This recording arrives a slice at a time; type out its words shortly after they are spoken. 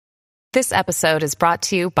This episode is brought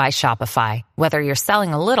to you by Shopify. Whether you're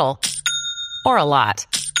selling a little or a lot,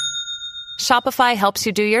 Shopify helps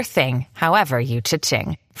you do your thing, however you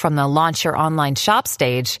cha-ching. From the launch your online shop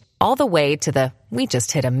stage, all the way to the we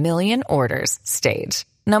just hit 1 million orders stage.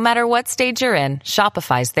 No matter what stage you're in,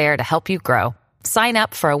 Shopify's there to help you grow. Sign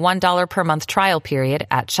up for a $1 per month trial period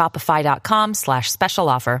at shopify.com/special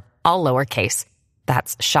offer, all lowercase.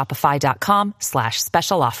 That's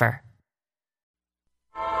shopify.com/special offer.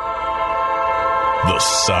 The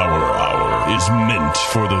Sour Hour is meant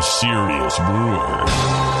for the serious brewer.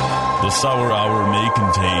 The Sour Hour may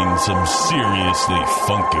contain some seriously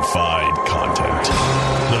funkified content.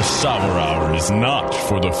 The Sour Hour is not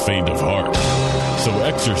for the faint of heart. So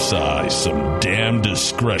exercise some damn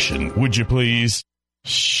discretion, would you please?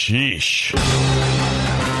 Sheesh.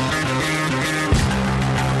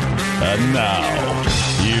 And now,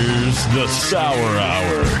 here's the Sour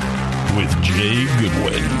Hour with Jay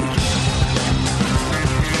Goodwin.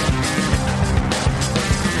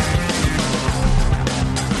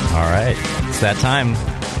 All right, it's that time.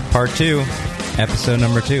 Part 2, episode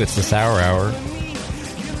number 2. It's the Sour Hour.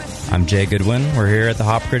 I'm Jay Goodwin. We're here at the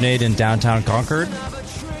Hop Grenade in downtown Concord.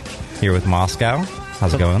 Here with Moscow.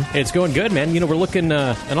 How's it going? It's going good, man. You know, we're looking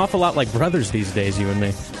an awful lot like brothers these days, you and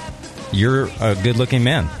me. You're a good-looking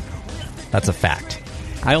man. That's a fact.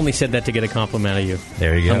 I only said that to get a compliment of you.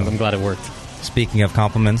 There you go. I'm glad it worked. Speaking of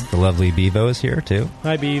compliments, the lovely Bevo is here, too.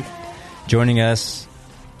 Hi, Bev. Joining us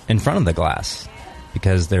in front of the glass,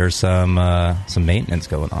 because there's some maintenance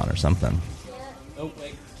going on or something. Oh,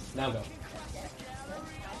 wait. Now go.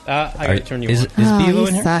 I got to turn you on. Is Bevo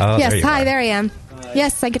in here? Oh, yes, hi, there I am.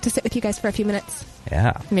 Yes, I get to sit with you guys for a few minutes.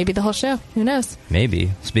 Yeah. Maybe the whole show. Who knows?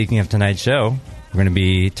 Maybe. Speaking of tonight's show, we're going to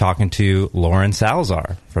be talking to Lauren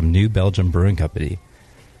Salazar from New Belgium Brewing Company.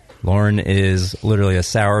 Lauren is literally a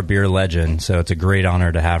sour beer legend, so it's a great honor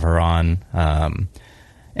to have her on.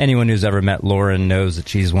 Anyone who's ever met Lauren knows that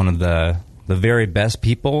she's one of the very best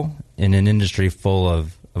people in an industry full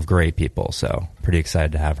of great people, so pretty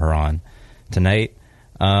excited to have her on tonight.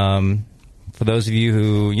 For those of you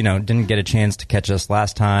who, didn't get a chance to catch us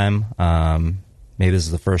last time, maybe this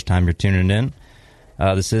is the first time you're tuning in.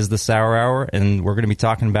 This is the Sour Hour, and we're going to be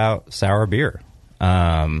talking about sour beer.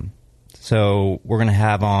 So we're going to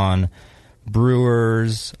have on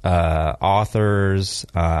brewers, authors,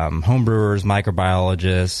 home brewers,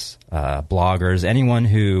 microbiologists, bloggers, anyone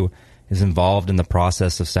who is involved in the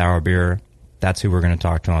process of sour beer. That's who we're going to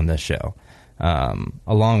talk to on this show.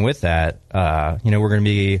 Along with that, we're going to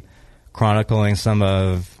be chronicling some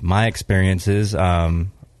of my experiences.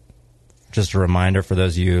 Just a reminder for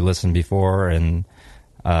those of you who listened before and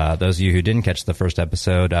those of you who didn't catch the first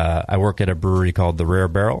episode, I work at a brewery called The Rare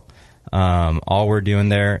Barrel. All we're doing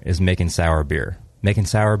there is making sour beer. Making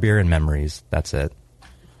sour beer and memories. That's it.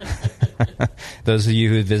 Those of you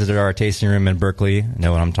who visited our tasting room in Berkeley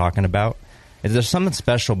know what I'm talking about. There's something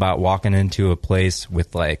special about walking into a place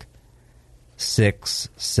with like 6,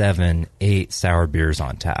 7, 8 sour beers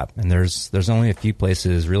on tap, and there's only a few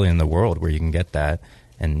places really in the world where you can get that,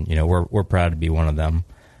 and we're proud to be one of them.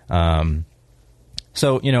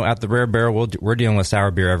 So at the Rare Barrel, we're dealing with sour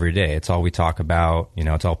beer every day. It's all we talk about.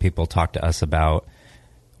 It's all people talk to us about.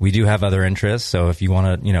 We do have other interests, so if you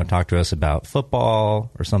want to, talk to us about football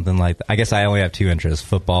or something like that. I guess I only have 2 interests,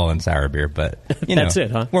 football and sour beer, but, That's it,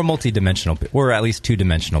 huh? We're multi-dimensional. We're at least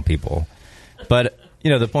 2-dimensional people. But,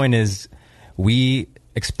 the point is we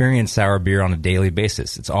experience sour beer on a daily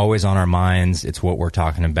basis. It's always on our minds. It's what we're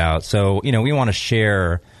talking about. So, we want to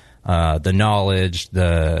share the knowledge,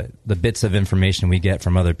 the bits of information we get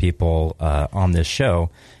from other people on this show,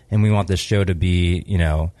 and we want this show to be,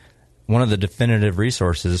 one of the definitive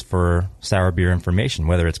resources for sour beer information,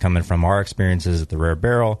 whether it's coming from our experiences at the Rare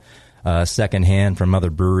Barrel, secondhand from other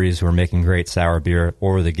breweries who are making great sour beer,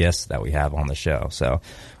 or the guests that we have on the show. So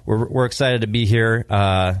we're excited to be here.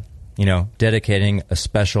 Dedicating a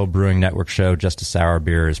special Brewing Network show just to sour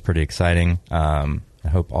beer is pretty exciting. I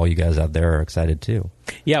hope all you guys out there are excited too.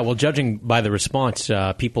 Yeah, well, judging by the response,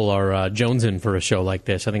 people are jonesing for a show like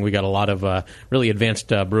this. I think we got a lot of really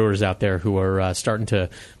advanced brewers out there who are starting to,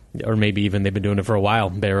 or maybe even they've been doing it for a while,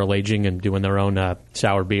 barrel aging and doing their own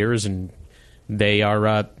sour beers, and they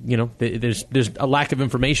are, there's a lack of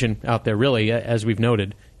information out there, really, as we've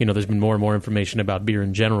noted. There's been more and more information about beer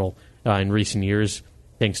in general in recent years,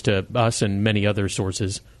 thanks to us and many other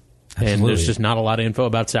sources. Absolutely. And there's just not a lot of info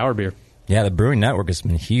about sour beer. Yeah, the Brewing Network has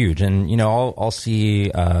been huge, and I'll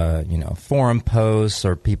see forum posts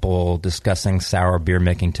or people discussing sour beer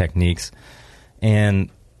making techniques, and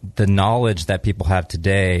the knowledge that people have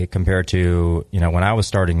today compared to, when I was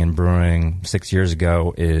starting in brewing 6 years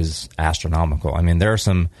ago is astronomical. I mean, there are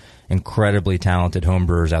some incredibly talented home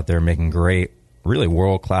brewers out there making great, really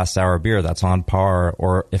world-class sour beer that's on par,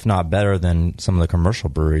 or if not better than some of the commercial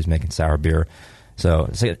breweries making sour beer. So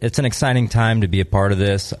it's an exciting time to be a part of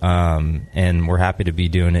this, and we're happy to be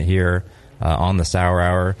doing it here on the Sour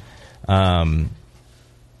Hour.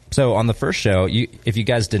 So on the first show, if you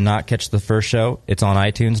guys did not catch the first show, it's on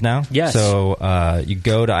iTunes now. Yes. So you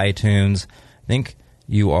go to iTunes. I think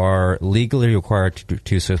you are legally required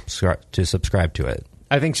to subscribe to it.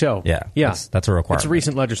 I think so. Yeah. That's a requirement. It's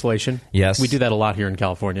recent legislation. Yes. We do that a lot here in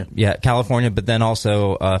California. Yeah, California, but then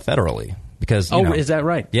also federally. Because, is that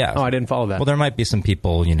right? Yeah. Oh, I didn't follow that. Well, there might be some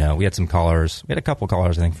people, we had some callers. We had a couple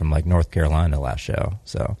callers, I think, from like North Carolina last show.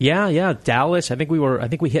 So Yeah, Dallas. I think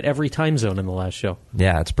we hit every time zone in the last show.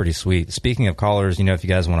 Yeah, it's pretty sweet. Speaking of callers, if you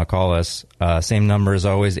guys want to call us, same number as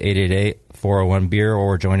always, 888-401-BEER,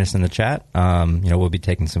 or join us in the chat. We'll be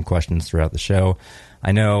taking some questions throughout the show.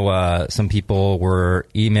 I know some people were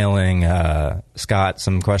emailing Scott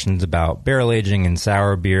some questions about barrel aging and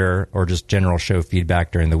sour beer, or just general show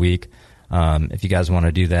feedback during the week. If you guys want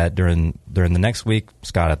to do that during the next week,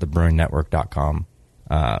 Scott at thebrewingnetwork.com.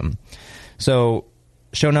 So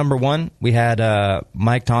show number 1, we had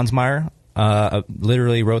Mike Tonsmeyer,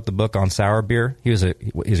 literally wrote the book on sour beer. He's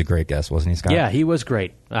a great guest, wasn't he, Scott? Yeah, he was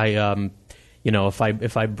great. I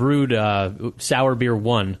if I brewed sour beer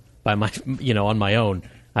 1 by my on my own,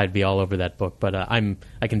 I'd be all over that book. But I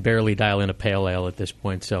can barely dial in a pale ale at this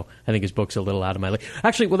point, so I think his book's a little out of my league.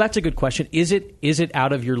 Actually, well, that's a good question. Is it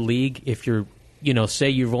out of your league if you're say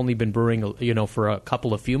you've only been brewing for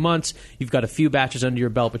a few months, you've got a few batches under your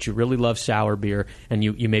belt, but you really love sour beer, and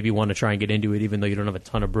you maybe want to try and get into it even though you don't have a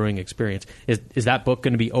ton of brewing experience. Is that book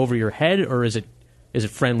going to be over your head, or is it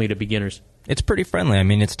friendly to beginners? It's pretty friendly. I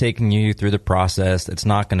mean, it's taking you through the process. It's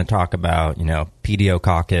not going to talk about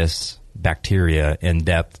pediococcus bacteria in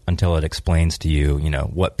depth until it explains to you,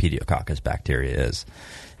 what pediococcus bacteria is.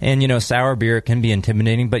 And, sour beer can be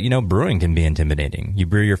intimidating, but, brewing can be intimidating. You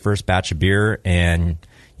brew your first batch of beer, and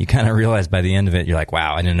you kind of realize by the end of it, you're like,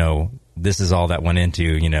 wow, I didn't know this is all that went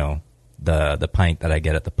into, the pint that I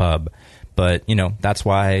get at the pub. But, that's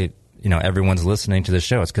why, everyone's listening to the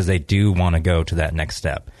show. It's because they do want to go to that next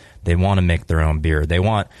step. They want to make their own beer.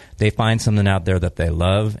 They find something out there that they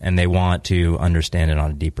love, and they want to understand it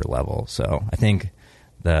on a deeper level. So I think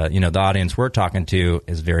the audience we're talking to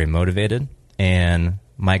is very motivated, and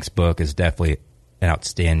Mike's book is definitely an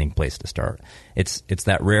outstanding place to start. It's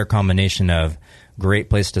that rare combination of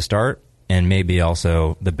great place to start and maybe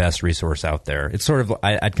also the best resource out there. It's sort of,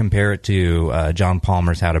 I'd compare it to John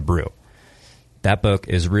Palmer's How to Brew. That book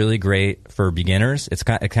is really great for beginners. It's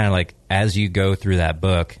kind of like as you go through that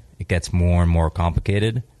book, it gets more and more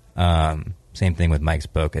complicated. Same thing with Mike's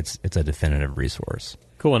book. It's a definitive resource.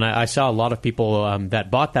 Cool, and I saw a lot of people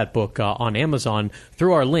that bought that book on Amazon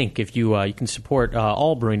through our link. If you can support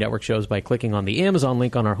all Brewing Network shows by clicking on the Amazon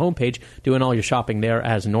link on our homepage, doing all your shopping there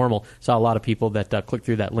as normal. Saw a lot of people that clicked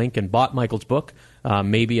through that link and bought Michael's book,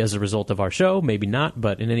 maybe as a result of our show, maybe not,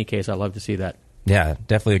 but in any case, I love to see that. Yeah,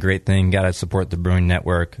 definitely a great thing. Got to support the Brewing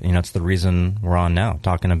Network. It's the reason we're on now,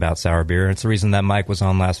 talking about sour beer. It's the reason that Mike was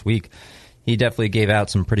on last week. He definitely gave out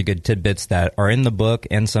some pretty good tidbits that are in the book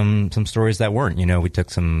and some stories that weren't. We took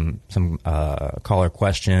some caller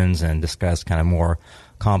questions and discussed kind of more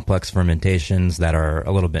complex fermentations that are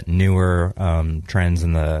a little bit newer trends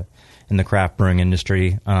in the craft brewing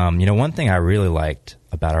industry. One thing I really liked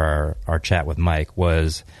about our chat with Mike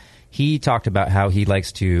was he talked about how he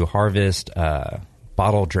likes to harvest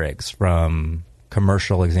bottle dregs from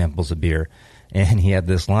commercial examples of beer. And he had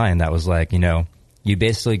this line that was like, you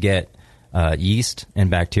basically get yeast and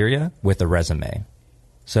bacteria with a resume.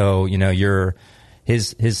 So,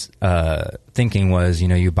 his thinking was,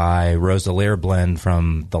 you buy Rosalaire blend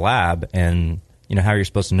from the lab, and, how you're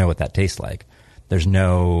supposed to know what that tastes like. There's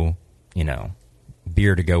no,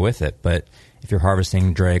 beer to go with it. But if you're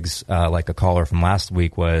harvesting dregs, like a caller from last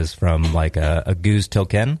week was from like a Goose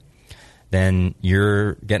Tilken, then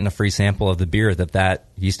you're getting a free sample of the beer that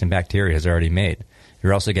yeast and bacteria has already made.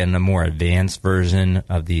 You're also getting a more advanced version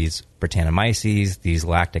of these Brettanomyces, these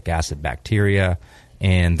lactic acid bacteria,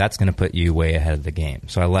 and that's going to put you way ahead of the game.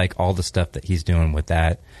 So I like all the stuff that he's doing with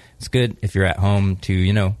that. It's good if you're at home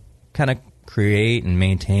to, kind of create and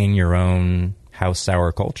maintain your own house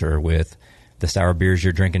sour culture with the sour beers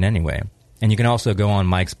you're drinking anyway. And you can also go on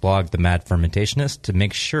Mike's blog, The Mad Fermentationist, to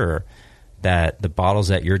make sure that the bottles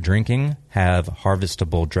that you're drinking have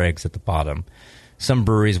harvestable dregs at the bottom. Some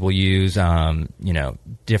breweries will use,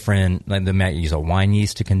 different, like they might use a wine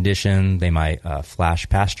yeast to condition. They might flash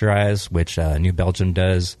pasteurize, which New Belgium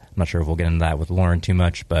does. I'm not sure if we'll get into that with Lauren too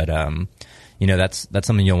much, but, that's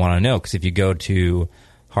something you'll want to know, because if you go to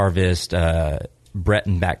harvest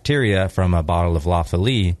Breton bacteria from a bottle of La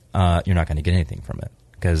Folie, you're not going to get anything from it,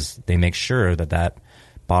 because they make sure that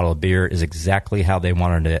bottle of beer is exactly how they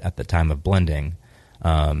wanted it at the time of blending.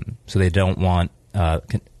 So they don't want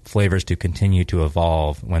flavors to continue to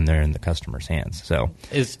evolve when they're in the customer's hands. So,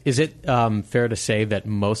 is it fair to say that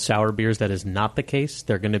most sour beers that is not the case?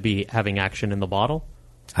 They're going to be having action in the bottle.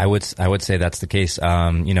 I would say that's the case.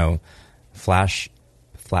 Flash.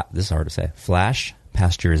 This is hard to say. Flash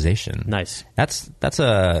pasteurization. Nice. That's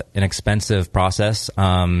an expensive process,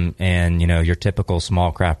 and your typical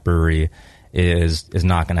small craft brewery is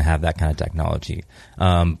not going to have that kind of technology.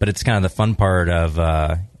 But it's kind of the fun part of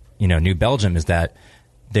New Belgium is that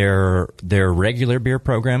their regular beer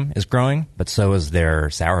program is growing, but so is their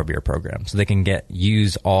sour beer program. So they can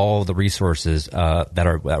use all the resources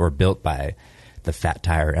that were built by the Fat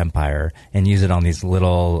Tire Empire and use it on these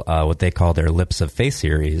little what they call their Lips of Faith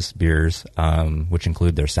series beers, which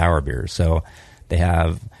include their sour beers. So they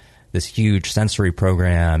have this huge sensory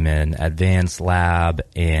program and advanced lab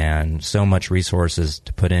and so much resources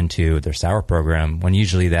to put into their sour program, when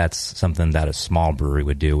usually that's something that a small brewery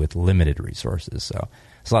would do with limited resources. So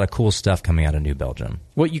there's a lot of cool stuff coming out of New Belgium.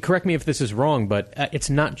 Well, you correct me if this is wrong, but it's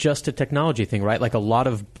not just a technology thing, right? Like a lot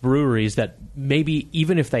of breweries that maybe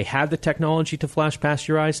even if they had the technology to flash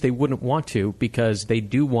pasteurize, they wouldn't want to, because they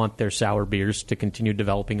do want their sour beers to continue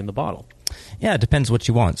developing in the bottle. Yeah, it depends what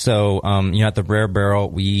you want. So, at the Rare Barrel,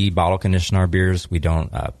 we bottle condition our beers. We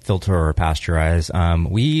don't filter or pasteurize.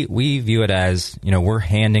 We view it as, we're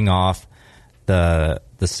handing off the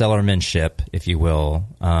cellarmanship, if you will,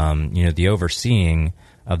 the overseeing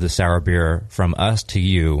of the sour beer from us to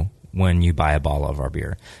you when you buy a bottle of our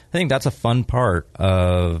beer. I think that's a fun part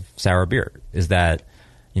of sour beer, is that,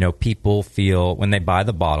 people feel when they buy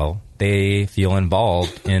the bottle, they feel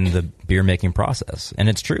involved in the beer making process. And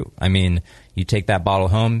it's true. I mean, you take that bottle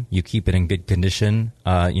home, you keep it in good condition.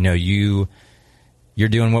 You're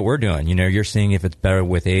doing what we're doing. You're seeing if it's better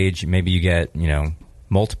with age. Maybe you get,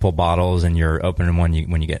 multiple bottles and you're opening one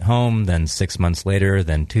when you get home, then 6 months later,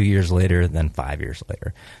 then 2 years later, then 5 years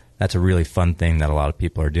later. That's a really fun thing that a lot of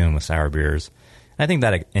people are doing with sour beers. I think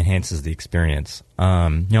that enhances the experience.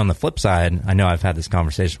 On the flip side, I know I've had this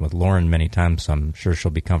conversation with Lauren many times, so I'm sure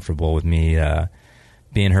she'll be comfortable with me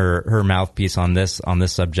being her mouthpiece on this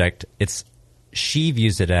subject. She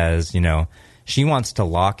views it as, she wants to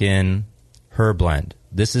lock in her blend.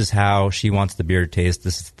 This is how she wants the beer to taste.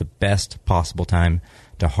 This is the best possible time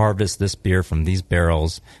to harvest this beer from these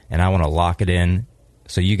barrels, and I want to lock it in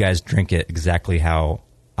so you guys drink it exactly how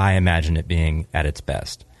I imagine it being at its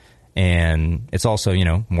best. And it's also,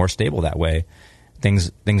 more stable that way.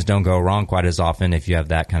 Things don't go wrong quite as often if you have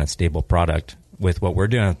that kind of stable product. With what we're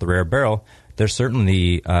doing at the Rare Barrel, there's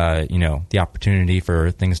certainly, the opportunity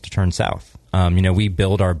for things to turn south. We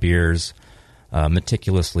build our beers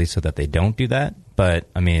meticulously so that they don't do that. But,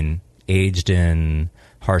 aged in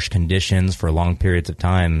harsh conditions for long periods of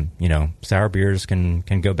time, sour beers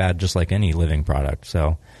can go bad just like any living product.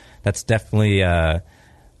 So that's definitely a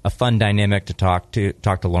fun dynamic to talk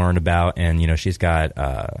to Lauren about. And, she's got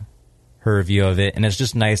her view of it. And it's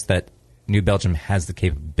just nice that New Belgium has the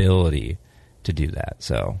capability to do that.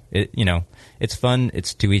 So, it's fun.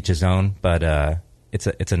 It's to each his own. But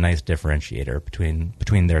it's a nice differentiator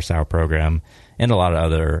between their sour program and a lot of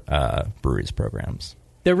other breweries' programs.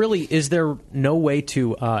 Is there no way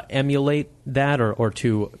to emulate that or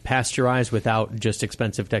to pasteurize without just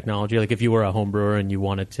expensive technology? Like if you were a home brewer and you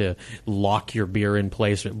wanted to lock your beer in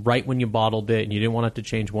place right when you bottled it and you didn't want it to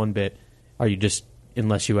change one bit, are you just,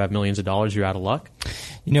 unless you have millions of dollars, you're out of luck?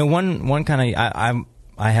 One kind of,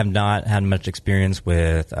 I have not had much experience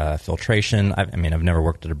with filtration. I've never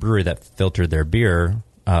worked at a brewery that filtered their beer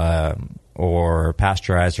or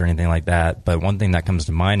pasteurized or anything like that. But one thing that comes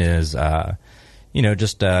to mind is,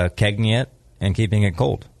 just kegging it and keeping it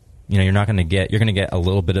cold. You're going to get a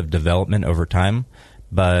little bit of development over time,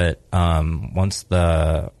 but once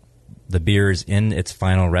the beer is in its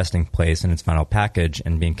final resting place in its final package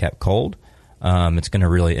and being kept cold, it's going to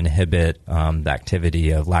really inhibit the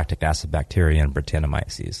activity of lactic acid bacteria and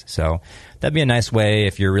Brettanomyces. So that'd be a nice way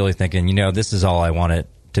if you're really thinking, this is all I want it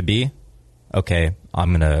to be. Okay, I'm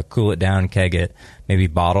going to cool it down, keg it, maybe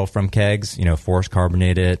bottle from kegs, force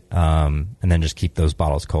carbonate it, and then just keep those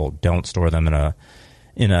bottles cold. Don't store them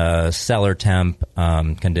in a cellar temp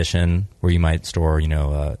condition where you might store,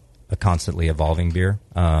 a constantly evolving beer.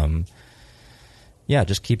 yeah,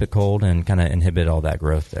 just keep it cold and kind of inhibit all that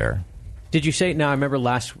growth there. Did you say? Now I remember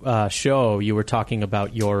last show you were talking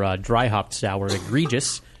about your dry hopped sour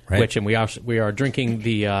egregious, Right. which and we are drinking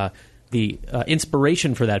the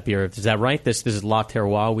inspiration for that beer. Is that right? This is La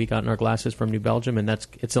Terroir we got in our glasses from New Belgium, and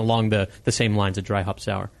it's along the same lines of dry hopped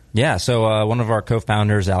sour. Yeah, so one of our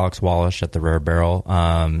co-founders, Alex Wallish at the Rare Barrel,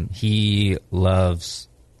 he loves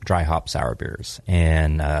dry hop sour beers,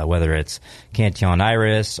 and whether it's Cantillon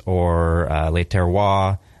Iris or Le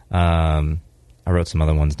Terroir, I wrote some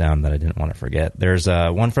other ones down that I didn't want to forget. There's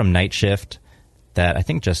one from Night Shift that I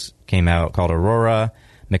think just came out called Aurora,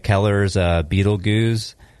 McKellar's Beetle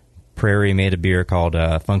Goose, Prairie made a beer called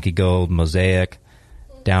Funky Gold Mosaic.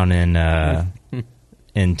 Down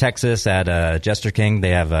in Texas at Jester King, they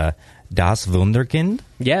have Das Wunderkind!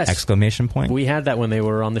 Yes! Exclamation point. We had that when they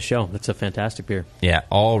were on the show. That's a fantastic beer. Yeah,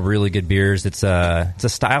 all really good beers. It's a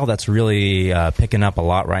style that's really picking up a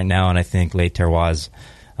lot right now, and I think Les Terroirs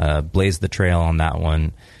blazed the trail on that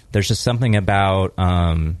one. There's just something about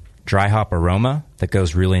dry hop aroma that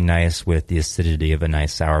goes really nice with the acidity of a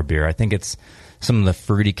nice sour beer. I think it's some of the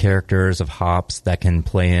fruity characters of hops that can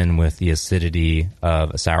play in with the acidity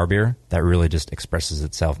of a sour beer that really just expresses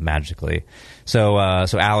itself magically. So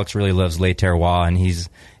Alex really loves Les Terroirs, and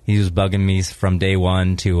he was bugging me from day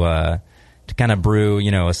one to kind of brew,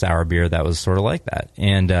 a sour beer that was sort of like that.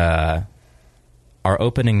 And our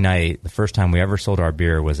opening night, the first time we ever sold our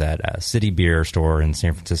beer was at a City Beer store in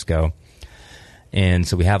San Francisco. And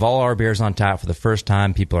so we have all our beers on tap for the first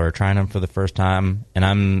time. People are trying them for the first time. And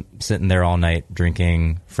I'm sitting there all night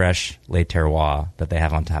drinking fresh Les Terroirs that they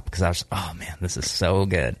have on tap because I was, oh, man, this is so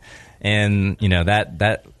good. And,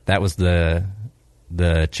 that was the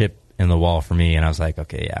chip in the wall for me. And I was like,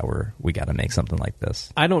 okay, yeah, we got to make something like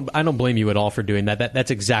this. I don't blame you at all for doing that.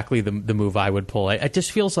 That's exactly the move I would pull. It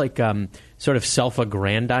just feels like sort of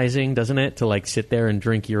self-aggrandizing, doesn't it, to like sit there and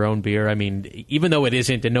drink your own beer? I mean, even though it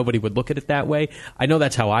isn't, and nobody would look at it that way, I know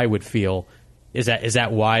that's how I would feel. Is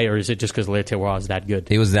that why, or is it just because Les Terroirs is that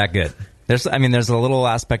good? It was that good. There's a little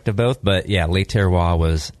aspect of both, but yeah, Les Terroirs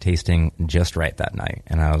was tasting just right that night,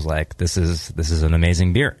 and I was like, this is an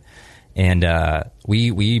amazing beer. And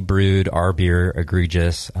we brewed our beer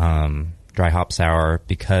egregious dry hop sour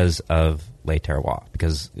because of Les Terroirs,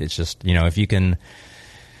 because it's just, if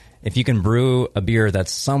you can brew a beer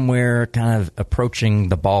that's somewhere kind of approaching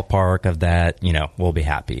the ballpark of that, we'll be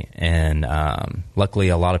happy. And luckily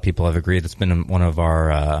a lot of people have agreed it's been one of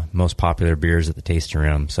our most popular beers at the tasting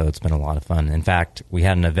room, so it's been a lot of fun. In fact, we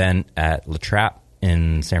had an event at La Trappe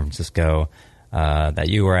in San Francisco that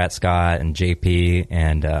you were at, Scott, and JP,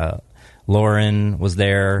 and Lauren was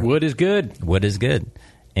there. Wood is good.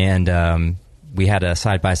 And we had a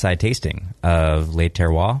side-by-side tasting of Les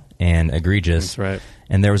Terroirs and egregious. That's right.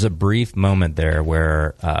 And there was a brief moment there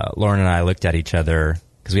where Lauren and I looked at each other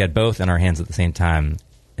because we had both in our hands at the same time.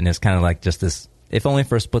 And it was kind of like just this, if only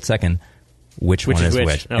for a split second, which one is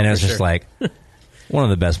which? Oh, and it was just sure. like one of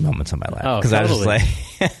the best moments of my life. Oh, because totally. I was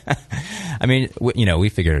just like, I mean, we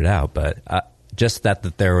figured it out, but just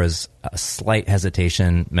that there was a slight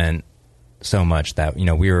hesitation meant so much that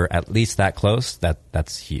we were at least that close.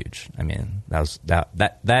 That's huge. I mean,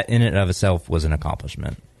 that in and of itself was an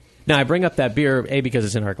accomplishment. Now I bring up that beer A because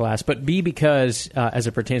it's in our glass, but B because as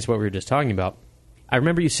it pertains to what we were just talking about, I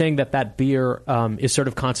remember you saying that beer is sort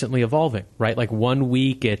of constantly evolving, right? Like one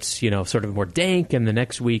week it's sort of more dank, and the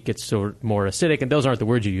next week it's sort of more acidic. And those aren't the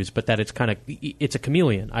words you use, but that it's a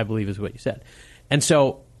chameleon, I believe, is what you said. And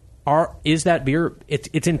so, is that beer?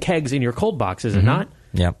 It's in kegs in your cold box, is it not?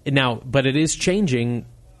 Yeah. Now, but it is changing,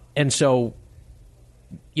 and so,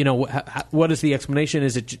 what is the explanation?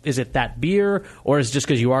 Is it that beer, or is it just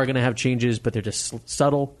because you are going to have changes, but they're just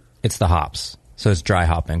subtle? It's the hops. So it's dry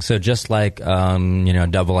hopping. So just like,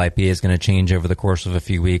 double IPA is going to change over the course of a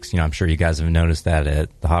few weeks. I'm sure you guys have noticed that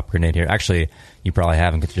at the Hop Grenade here. Actually, you probably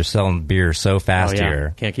haven't because you're selling beer so fast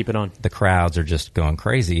here. Can't keep it on. The crowds are just going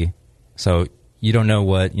crazy. So you don't know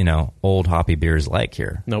what, old hoppy beer is like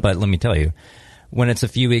here. Nope. But let me tell you, when it's a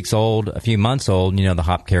few weeks old, a few months old, the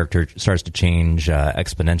hop character starts to change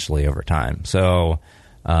exponentially over time. So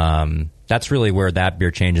that's really where that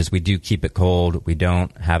beer changes. We do keep it cold. We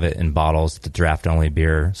don't have it in bottles. It's a draft-only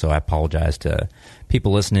beer, so I apologize to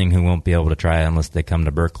people listening who won't be able to try it unless they come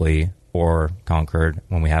to Berkeley or Concord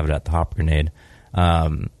when we have it at the Hop Grenade.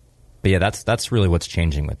 But yeah, that's really what's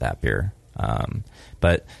changing with that beer.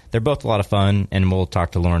 But they're both a lot of fun, and we'll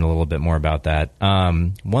talk to Lauren a little bit more about that.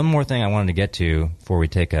 One more thing I wanted to get to before we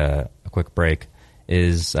take a quick break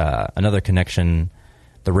is another connection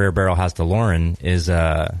the Rare Barrel has to Lauren is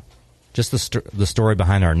just the story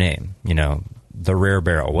behind our name. The Rare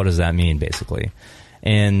Barrel. What does that mean, basically?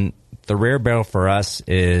 And the Rare Barrel for us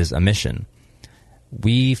is a mission.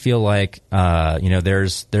 We feel like,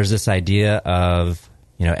 there's this idea of,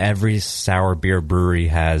 every sour beer brewery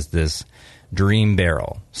has this dream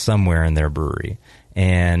barrel somewhere in their brewery.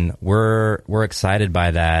 And we're excited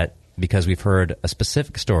by that because we've heard a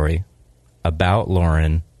specific story about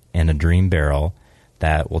Lauren and a dream barrel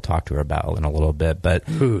that we'll talk to her about in a little bit. But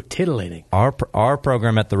ooh, titillating. Our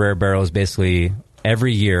program at the Rare Barrel is basically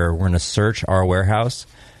every year we're going to search our warehouse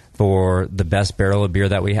for the best barrel of beer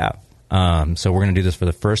that we have. So we're going to do this for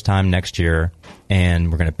the first time next year,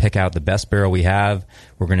 and we're going to pick out the best barrel we have.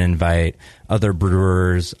 We're going to invite other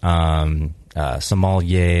brewers,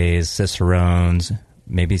 sommeliers, cicerones,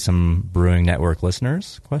 maybe some Brewing Network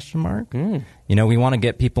listeners, ? We want to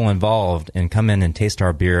get people involved and come in and taste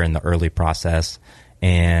our beer in the early process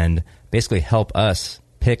and basically help us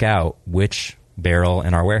pick out which barrel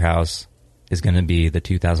in our warehouse is going to be the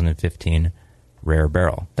 2015 Rare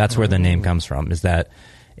Barrel. That's where the name comes from, is that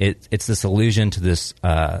it's this allusion to this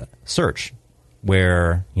search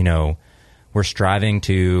where, we're striving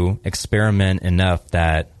to experiment enough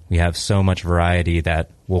that we have so much variety that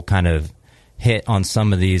we'll kind of hit on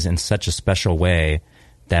some of these in such a special way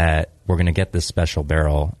that we're going to get this special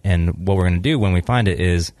barrel. And what we're going to do when we find it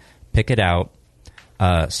is pick it out,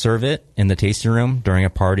 serve it in the tasting room during a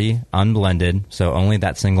party, unblended, so only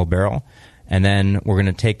that single barrel. And then we're going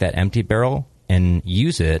to take that empty barrel and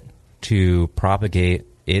use it to propagate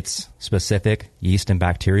its specific yeast and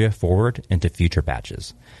bacteria forward into future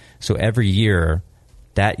batches. So every year,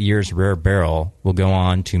 that year's Rare Barrel will go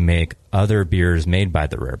on to make other beers made by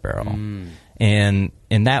the Rare Barrel. And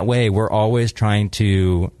in that way, we're always trying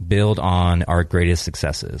to build on our greatest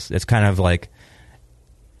successes. It's kind of like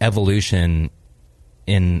evolution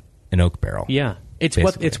in an oak barrel. Yeah. It's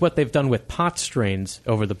what they've done with pot strains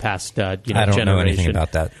over the past I don't generation. know anything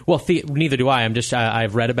about that. Well, neither do I.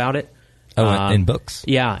 I've read about it. In books?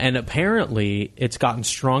 Yeah, and apparently it's gotten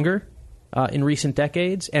stronger in recent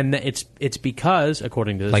decades, and it's because,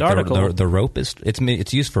 according to this article, the rope is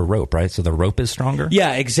it's used for rope, right? So the rope is stronger.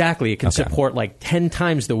 Yeah, exactly. It can support like 10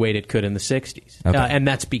 times the weight it could in the 60s, and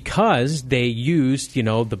that's because they used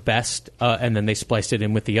the best, and then they spliced it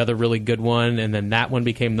in with the other really good one, and then that one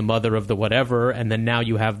became the mother of the whatever, and then now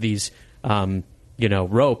you have these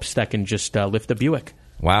ropes that can just lift a Buick.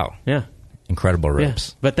 Wow. Yeah. Incredible ropes.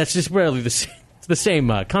 Yeah. But that's just really the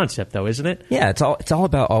same concept, though, isn't it? Yeah, it's all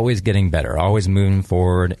about always getting better, always moving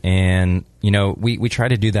forward. And, we try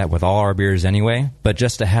to do that with all our beers anyway. But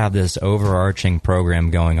just to have this overarching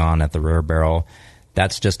program going on at the Rare Barrel,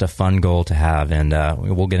 that's just a fun goal to have. And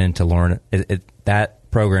we'll get into Lauren.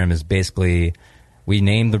 That program is basically, we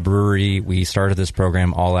named the brewery. We started this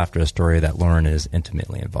program all after a story that Lauren is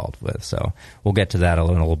intimately involved with. So we'll get to that a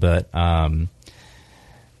little bit.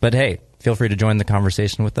 But hey, feel free to join the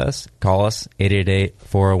conversation with us. Call us,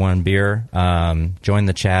 888-401-BEER. Join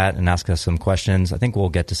the chat and ask us some questions. I think we'll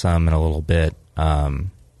get to some in a little bit.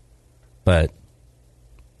 But,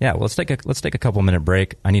 yeah, let's take a couple-minute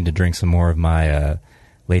break. I need to drink some more of my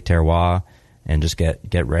Le Terroir and just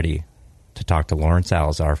get ready to talk to Lauren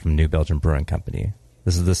Salazar from New Belgium Brewing Company.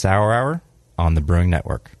 This is the Sour Hour on the Brewing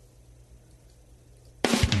Network.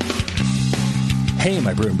 Hey,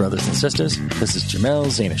 my brewing brothers and sisters, this is Jamel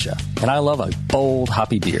Zanisha, and I love a bold,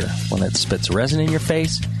 hoppy beer, one that spits resin in your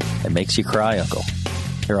face and makes you cry uncle.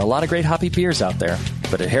 There are a lot of great hoppy beers out there,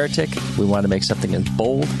 but at Heretic, we want to make something as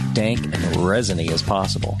bold, dank, and resiny as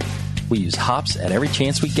possible. We use hops at every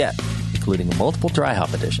chance we get, including multiple dry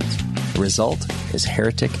hop additions. The result is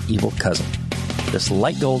Heretic Evil Cousin. This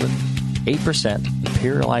light golden, 8%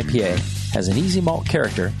 Imperial IPA has an easy malt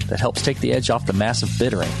character that helps take the edge off the massive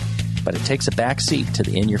bittering, but it takes a back seat to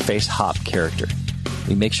the in-your-face hop character.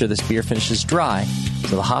 We make sure this beer finishes dry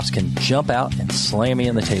so the hops can jump out and slam you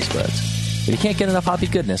in the taste buds. If you can't get enough hoppy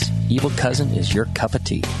goodness, Evil Cousin is your cup of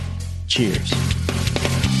tea. Cheers.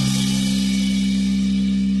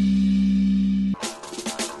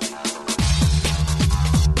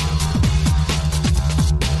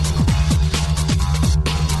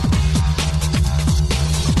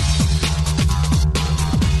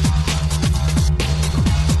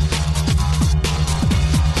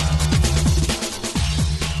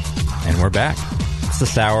 We're back. It's the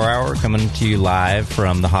Sour Hour coming to you live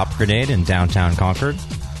from the Hop Grenade in downtown Concord. It's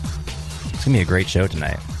going to be a great show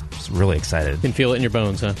tonight. Just really excited. You can feel it in your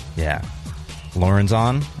bones, huh? Yeah. Lauren's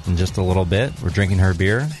on in just a little bit. We're drinking her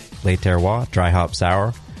beer, Le Terroir, Dry Hop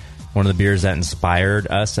Sour. One of the beers that inspired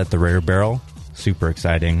us at the Rare Barrel. Super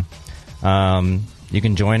exciting. You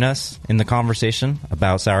can join us in the conversation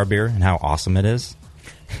about sour beer and how awesome it is.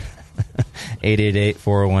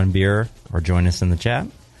 888-401-BEER, or join us in the chat.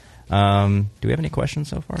 Do we have any questions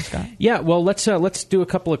so far, Scott? Yeah, well, let's do a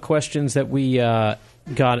couple of questions that we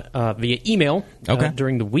got via email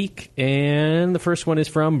during the week. And the first one is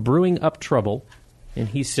from Brewing Up Trouble. And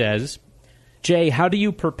he says, Jay, how do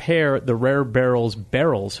you prepare the Rare Barrels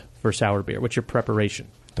barrels for sour beer? What's your preparation?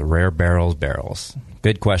 The Rare barrels.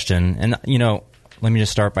 Good question. And, let me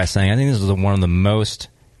just start by saying I think this is one of the most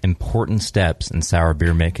important steps in sour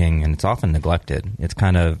beer making, and it's often neglected. It's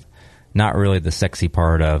kind of not really the sexy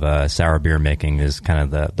part of sour beer making is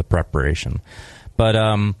kind of the preparation. But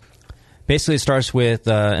basically it starts with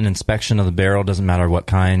an inspection of the barrel. Doesn't matter what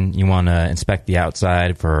kind. You want to inspect the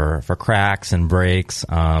outside for cracks and breaks.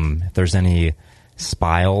 If there's any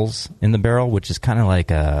spiles in the barrel, which is kind of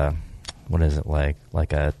like what is it like?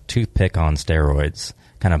 Like a toothpick on steroids,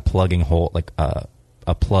 kind of plugging hole, like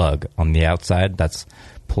a plug on the outside that's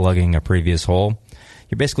plugging a previous hole.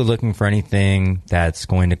 You're basically looking for anything that's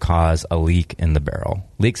going to cause a leak in the barrel.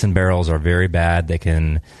 Leaks in barrels are very bad. They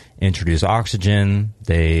can introduce oxygen.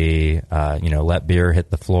 They, let beer hit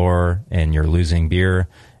the floor and you're losing beer.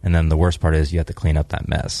 And then the worst part is you have to clean up that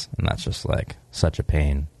mess. And that's just like such a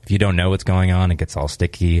pain. If you don't know what's going on, it gets all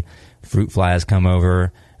sticky. Fruit flies come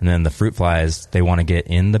over. And then the fruit flies, they want to get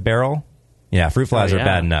in the barrel. Yeah, fruit flies are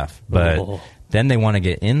bad enough. But then they want to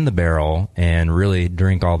get in the barrel and really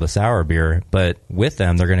drink all the sour beer. But with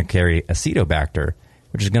them, they're going to carry acetobacter,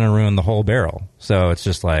 which is going to ruin the whole barrel. So it's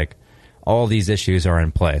just like all these issues are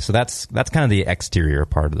in play. So that's kind of the exterior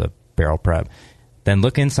part of the barrel prep. Then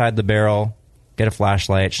look inside the barrel, get a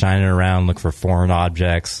flashlight, shine it around, look for foreign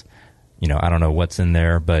objects. I don't know what's in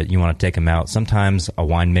there, but you want to take them out. Sometimes a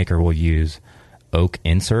winemaker will use oak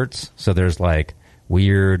inserts. So there's like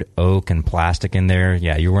weird oak and plastic in there.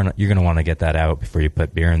 Yeah, you're going to want to get that out before you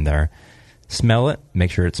put beer in there. Smell it,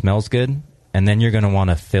 make sure it smells good, and then you're going to want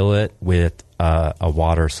to fill it with a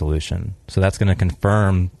water solution. So that's going to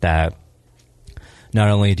confirm that not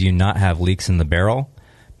only do you not have leaks in the barrel,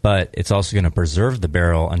 but it's also going to preserve the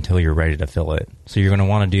barrel until you're ready to fill it. So you're going to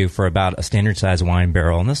want to do for about a standard size wine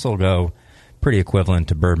barrel, and this will go pretty equivalent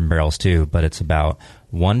to bourbon barrels too, but it's about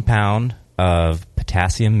 1 pound of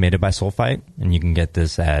potassium made by sulfite, and you can get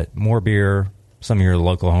this at More Beer, some of your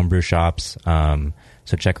local homebrew shops,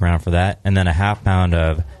 so check around for that. And then a ½ pound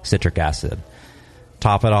of citric acid.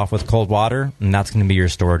 Top it off with cold water, and that's going to be your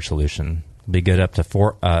storage solution. It'll be good up to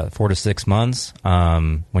 4 to 6 months.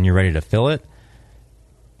 When you're ready to fill it,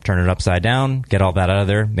 turn it upside down, get all that out of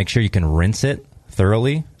there. Make sure you can rinse it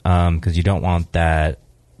thoroughly, because you don't want that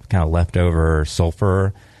kind of leftover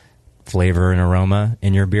sulfur flavor and aroma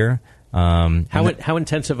in your beer. How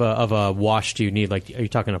intensive of a wash do you need? Like, are you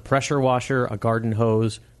talking a pressure washer, a garden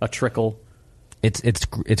hose, a trickle?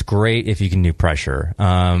 It's great if you can do pressure.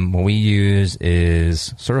 What we use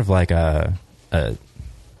is sort of like a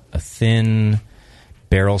thin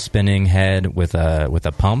barrel spinning head with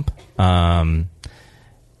a pump.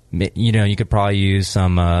 You could probably use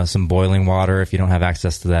some boiling water if you don't have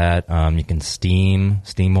access to that. You can steam.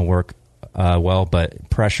 Steam will work well, but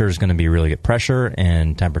pressure is going to be really good. Pressure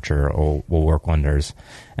and temperature will work wonders.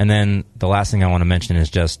 And then the last thing I want to mention is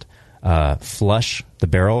just flush the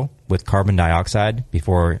barrel with carbon dioxide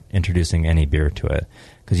before introducing any beer to it,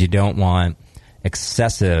 because you don't want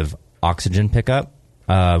excessive oxygen pickup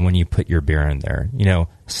when you put your beer in there.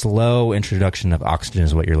 Slow introduction of oxygen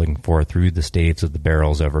is what you're looking for through the staves of the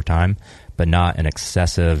barrels over time, but not an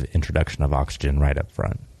excessive introduction of oxygen right up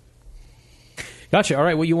front. Gotcha. All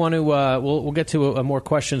right. Well, you want to? We'll get to more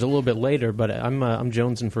questions a little bit later, but I'm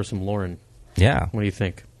jonesing for some Lauren. Yeah. What do you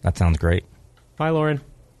think? That sounds great. Hi, Lauren.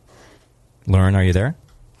 Lauren, are you there?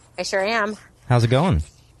 I sure am. How's it going?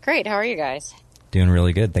 Great. How are you guys? Doing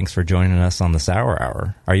really good. Thanks for joining us on the Sour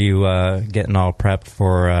Hour. Are you getting all prepped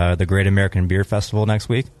for the Great American Beer Festival next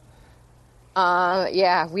week?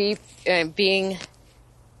 Yeah. We being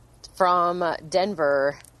from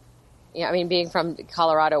Denver. Being from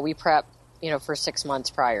Colorado, we prep. For 6 months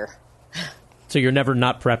prior. So you're never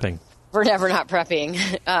not prepping? We're never not prepping.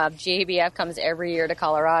 GABF comes every year to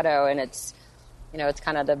Colorado, and it's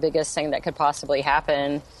kind of the biggest thing that could possibly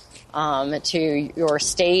happen to your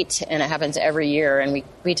state, and it happens every year, and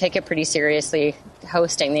we take it pretty seriously.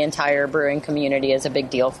 Hosting the entire brewing community is a big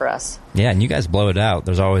deal for us. Yeah, and you guys blow it out.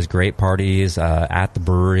 There's always great parties at the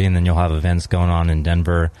brewery, and then you'll have events going on in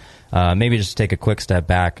Denver. Maybe just take a quick step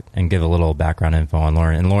back and give a little background info on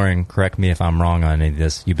Lauren. And Lauren, correct me if I'm wrong on any of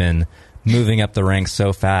this. You've been moving up the ranks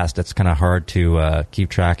so fast, it's kind of hard to keep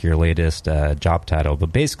track of your latest job title.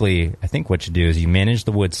 But basically, I think what you do is you manage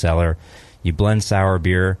the wood cellar, you blend sour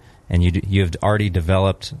beer, and you have already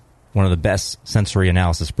developed one of the best sensory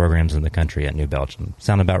analysis programs in the country at New Belgium.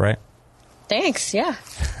 Sound about right? Thanks. Yeah.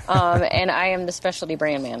 And I am the specialty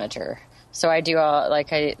brand manager. So I do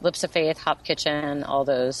Lips of Faith, Hop Kitchen, all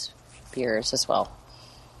those beers as well.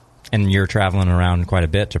 And you're traveling around quite a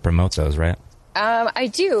bit to promote those, right? I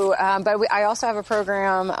do, but I also have a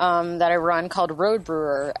program that I run called Road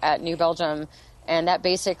Brewer at New Belgium, and that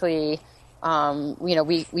basically, we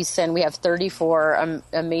have 34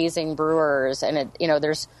 amazing brewers, and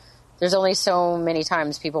there's only so many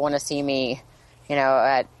times people want to see me,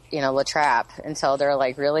 at La Trappe, until they're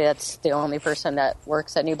like, really, that's the only person that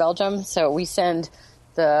works at New Belgium. So we send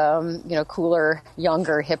the cooler,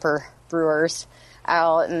 younger, hipper brewers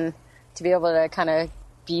out, and to be able to kind of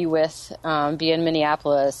be in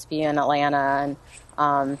Minneapolis, be in Atlanta,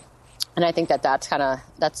 and I think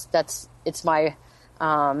it's my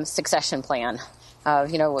succession plan.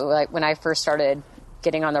 Like when I first started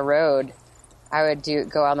getting on the road, I would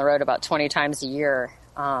go on the road about 20 times a year,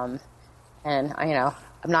 and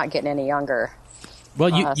I'm not getting any younger. Well,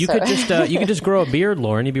 you could just grow a beard,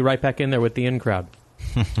 Lauren. You'd be right back in there with the in crowd.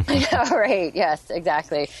 Yeah, right. Yes,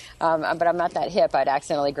 exactly. But I'm not that hip. I'd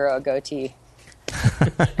accidentally grow a goatee.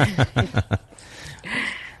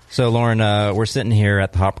 So, Lauren, we're sitting here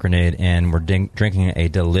at the Hop Grenade, and we're drinking a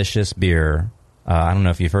delicious beer. I don't know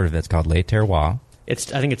if you've heard of it. It's called Le Terroir. I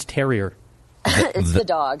think it's Terrier. It's the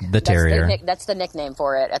dog. The Terrier. That's the nickname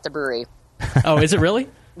for it at the brewery. Oh, is it really?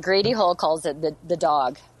 Grady Hull calls it the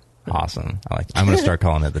dog. Awesome. I'm going to start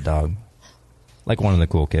calling it the dog. Like one of the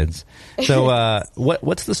cool kids. So,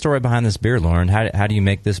 what's the story behind this beer, Lauren? How do you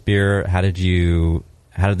make this beer? How did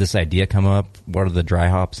this idea come up? What are the dry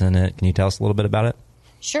hops in it? Can you tell us a little bit about it?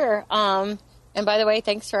 Sure. And by the way,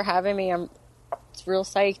 thanks for having me. I'm real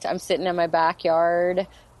psyched. I'm sitting in my backyard.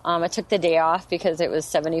 I took the day off because it was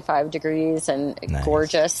 75 degrees and nice.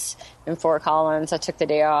 Gorgeous in Fort Collins. I took the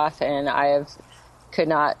day off, and I'm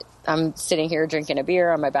sitting here drinking a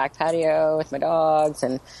beer on my back patio with my dogs,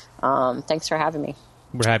 and thanks for having me.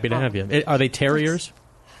 We're happy to have you. Are they terriers?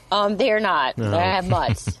 They are not. No. I have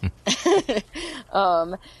mutts.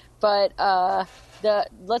 But the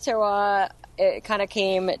Le Terroir, it kind of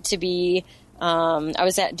came to be, I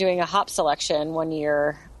was doing a hop selection one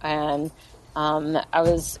year, and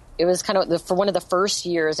it was kind of for one of the first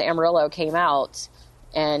years Amarillo came out,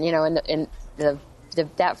 and in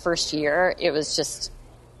that first year, it was just,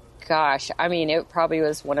 gosh, I mean, it probably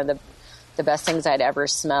was one of the best things I'd ever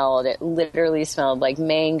smelled. It literally smelled like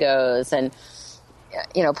mangoes and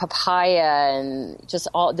papaya and just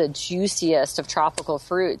all the juiciest of tropical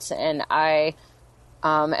fruits. And I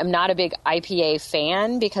am not a big IPA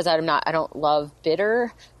fan because I don't love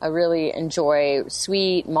bitter. I really enjoy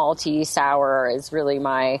sweet, malty, sour is really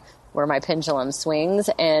where my pendulum swings.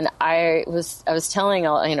 And I was telling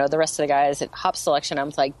the rest of the guys at Hop Selection, I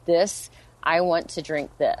was like, I want to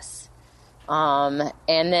drink this. And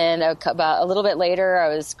then about a little bit later,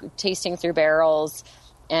 I was tasting through barrels,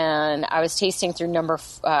 and I was tasting through number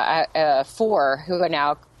 4, who I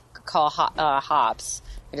now call hops.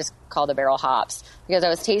 I just call the barrel hops because I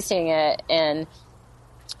was tasting it, and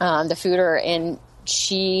the fooder, and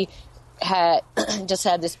she had just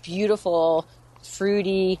had this beautiful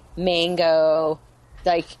fruity mango,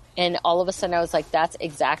 and all of a sudden I was like, that's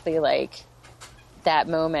exactly like that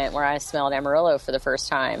moment where I smelled Amarillo for the first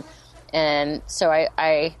time. And so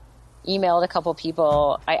I emailed a couple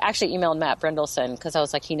people. I actually emailed Matt Brendelson because I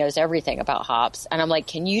was like, he knows everything about hops. And I'm like,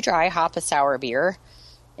 can you dry hop a sour beer?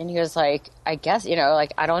 And he was like, I guess,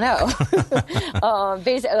 I don't know.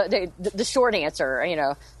 Basically, the short answer, he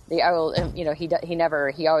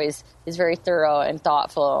always is very thorough and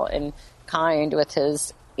thoughtful and kind with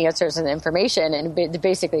his answers and information. And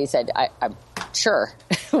basically he said, I'm sure.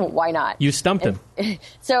 Why not? You stumped him.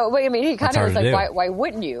 So, I mean, he kind of was like, why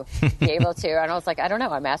wouldn't you be able to? And I was like, I don't know.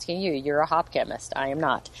 I'm asking you. You're a hop chemist. I am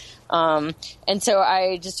not. And so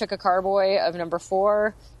I just took a carboy of number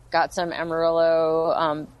 4, got some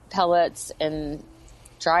Amarillo pellets and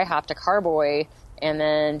dry hopped a carboy, and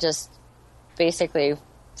then just basically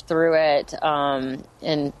threw it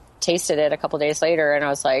and tasted it a couple days later. And I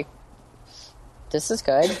was like, this is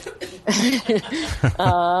good.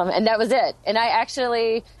 And that was it. And I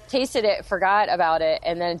actually tasted it, forgot about it.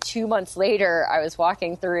 And then 2 months later, I was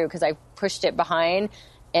walking through because I pushed it behind,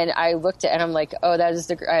 and I looked at it, and I'm like, oh, that is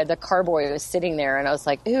the carboy was sitting there. And I was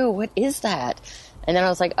like, ooh, what is that? And then I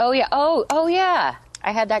was like, oh yeah,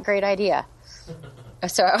 I had that great idea.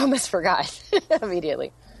 So I almost forgot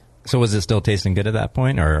immediately. So was it still tasting good at that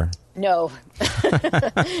point, or? No.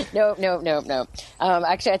 No.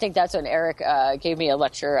 Actually, I think that's when Eric gave me a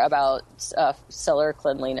lecture about cellar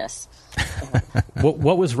cleanliness.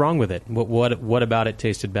 What was wrong with it? What about it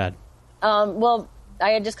tasted bad? Well,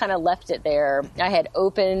 I had just kind of left it there. I had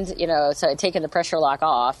opened, so I'd taken the pressure lock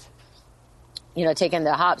off, taken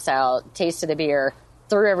the hops out, tasted the beer,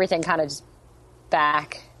 threw everything kind of just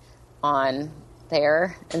back on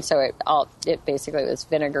there. And so it basically was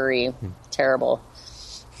vinegary, terrible.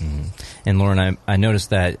 And Lauren, I noticed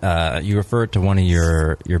that you referred to one of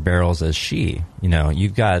your barrels as she.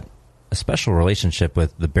 You've got a special relationship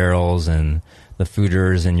with the barrels and the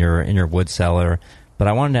fooders in your wood cellar. But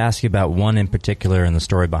I wanted to ask you about one in particular and the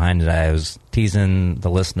story behind it. I was teasing the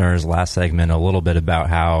listeners last segment a little bit about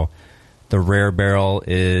how the Rare Barrel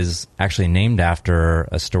is actually named after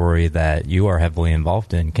a story that you are heavily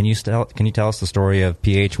involved in. Can you tell us the story of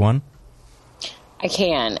PH1? I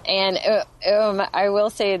can, and I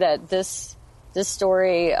will say that this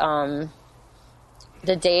story,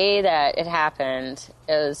 the day that it happened,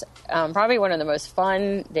 is probably one of the most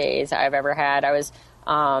fun days I've ever had. I was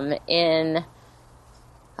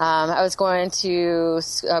I was going to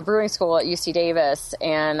brewing school at UC Davis,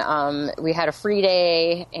 and we had a free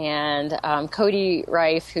day, and Cody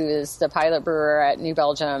Reif, who is the pilot brewer at New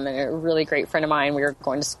Belgium and a really great friend of mine, we were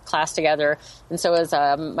going to class together, and so was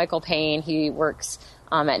Michael Payne. He works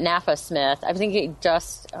at Napa Smith. I think he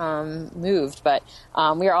just moved, but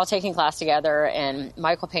we were all taking class together, and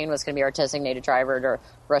Michael Payne was going to be our designated driver to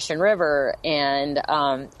Russian River, and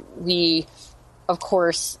we, of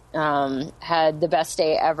course, had the best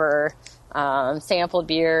day ever, sampled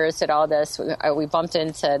beers, did all this. We bumped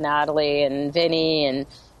into Natalie and Vinny, and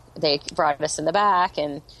they brought us in the back.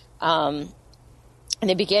 And in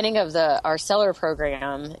the beginning of our cellar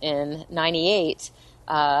program in 98,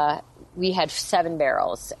 we had 7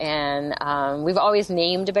 barrels. And we've always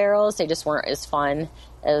named barrels. They just weren't as fun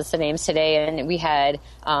as the names today. And we had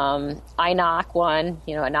INOC 1,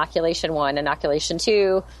 Inoculation 1, Inoculation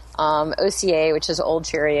 2, OCA, which is Old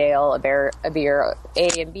Cherry Ale, a beer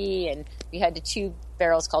A and B, and we had the 2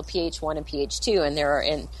 barrels called PH1 and PH2, and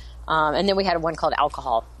and then we had one called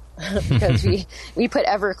Alcohol because we put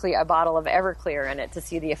a bottle of Everclear in it to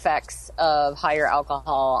see the effects of higher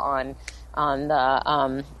alcohol on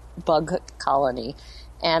the bug colony,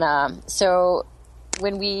 and so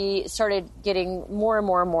when we started getting more and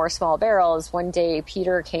more and more small barrels, one day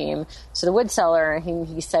Peter came to the wood cellar and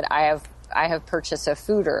he said, I have purchased a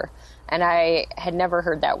fooder. And I had never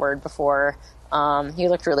heard that word before. He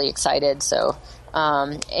looked really excited. So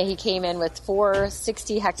and he came in with 4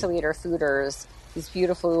 60-hectoliter fooders, these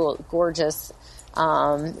beautiful, gorgeous,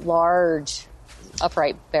 large,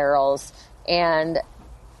 upright barrels. And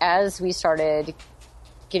as we started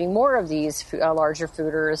getting more of these larger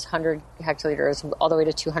fooders, 100 hectoliters, all the way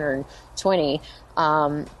to 220,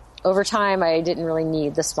 over time I didn't really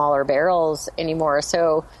need the smaller barrels anymore.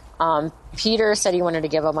 So Peter said he wanted to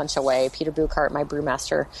give a bunch away. Peter Buchart, my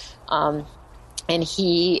brewmaster, and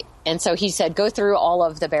so he said, go through all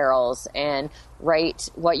of the barrels and write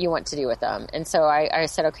what you want to do with them. And so I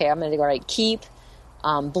said, okay, I'm going to go write keep,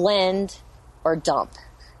 blend, or dump,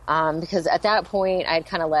 because at that point I'd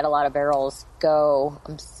kind of let a lot of barrels go.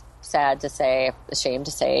 I'm sad to say, ashamed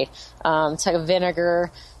to say, to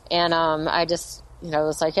vinegar, and I just. It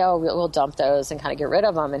was like, we'll dump those and kind of get rid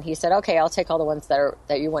of them. And he said, okay, I'll take all the ones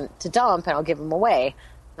that you want to dump and I'll give them away.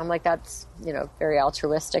 I'm like, that's, very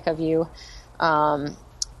altruistic of you. And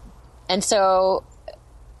so,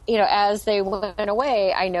 as they went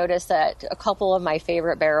away, I noticed that a couple of my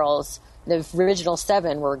favorite barrels, the original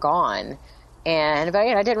 7, were gone. But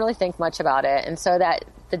I didn't really think much about it. And so that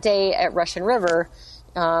the day at Russian River,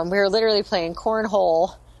 we were literally playing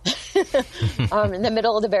cornhole in the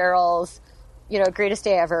middle of the barrels. Greatest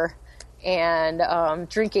day ever, and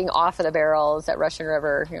drinking off of the barrels at Russian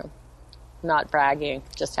River. Not bragging,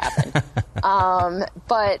 just happened. And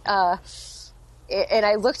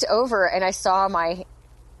I looked over and I saw my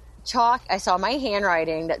chalk. I saw my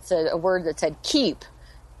handwriting that said a word that said keep,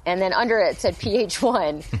 and then under it said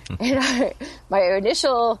PH1. And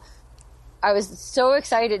I was so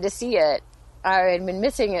excited to see it. I had been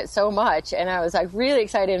missing it so much, and I was really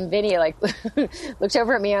excited. And Vinny looked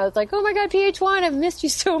over at me. And I was like, "Oh my God, PH1! I've missed you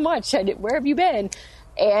so much. Where have you been?"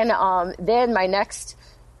 And then my next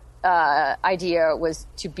idea was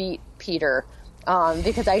to beat Peter,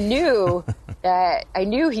 because I knew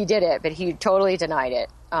he did it, but he totally denied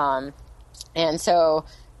it. And so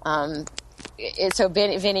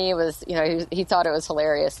Vinny was, he thought it was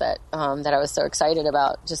hilarious that I was so excited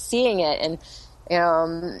about just seeing it. And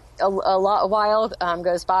a while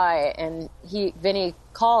goes by, and Vinny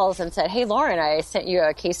calls and said, "Hey, Lauren, I sent you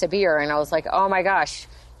a case of beer." And I was like, "Oh my gosh,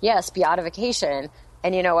 yes, beatification."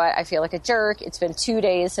 And you know what? I feel like a jerk. It's been 2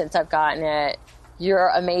 days since I've gotten it. You're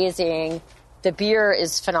amazing. the beer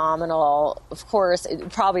is phenomenal. Of course, it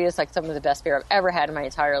probably is like some of the best beer I've ever had in my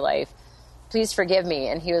entire life. Please forgive me.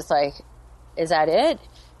 And he was like, is that it?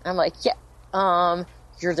 And I'm like, yeah.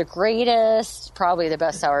 You're the greatest, probably the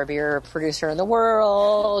best sour beer producer in the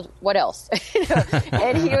world. What else?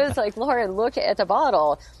 And he was like, Lauren, look at the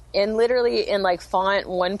bottle. And literally in like font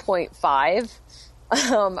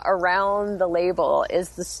 1.5 around the label is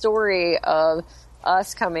the story of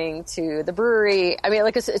us coming to the brewery. I mean,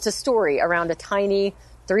 like it's a story around a tiny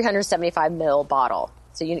 375 ml bottle.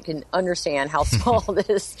 So you can understand how small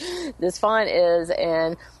this font is.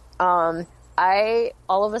 And I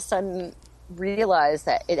all of a sudden realized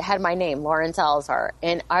that it had my name, Lauren Salazar.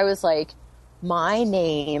 And I was like, my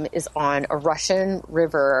name is on a Russian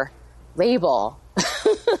River label.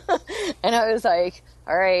 And I was like,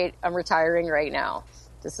 all right, I'm retiring right now.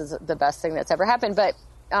 This is the best thing that's ever happened. But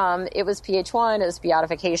it was PH1, it was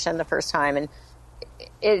beatification the first time. And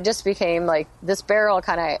it just became like this barrel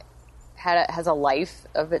kind of has a life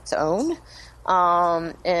of its own.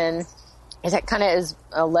 And it kind of is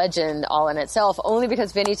a legend all in itself, only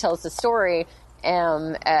because Vinny tells the story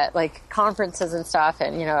at like conferences and stuff.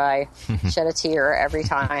 And, you know, I shed a tear every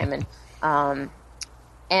time.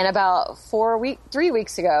 And about 3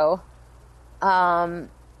 weeks ago,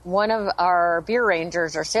 one of our beer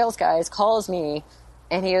rangers or sales guys calls me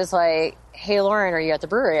and he was like, hey, Lauren, are you at the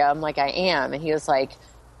brewery? I'm like, I am. And he was like,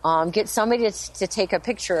 get somebody to take a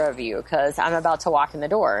picture of you because I'm about to walk in the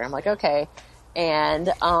door. And I'm like, okay.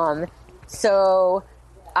 And so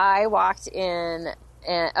I walked in,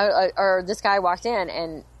 or this guy walked in,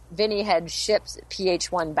 and Vinny had shipped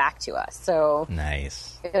PH1 back to us. So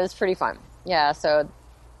nice. It was pretty fun. Yeah, so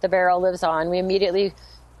the barrel lives on. We immediately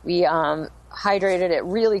hydrated it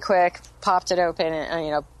really quick, popped it open,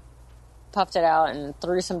 and puffed it out, and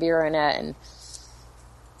threw some beer in it,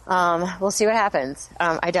 and we'll see what happens.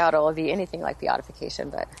 I doubt it'll be anything like beatification,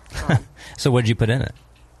 but So what did you put in it?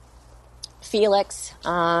 Felix,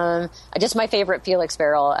 just my favorite Felix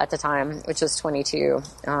barrel at the time, which was 22.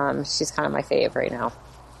 She's kind of my fave right now.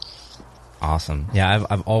 Awesome. Yeah,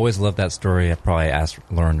 I've always loved that story. I probably asked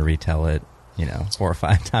Lauren to retell it, 4 or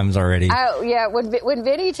 5 times already. Oh yeah, when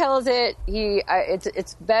Vinny tells it,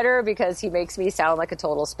 it's better because he makes me sound like a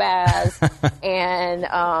total spaz. And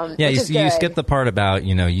yeah, you skip the part about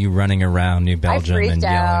you running around New Belgium and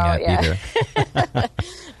yelling at Peter.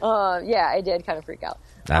 Yeah, I did kind of freak out.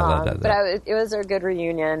 I love that. But it was a good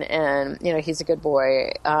reunion, and he's a good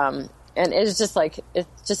boy. And it's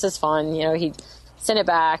just as fun. He sent it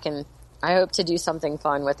back, and I hope to do something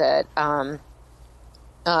fun with it.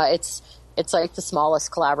 It's like the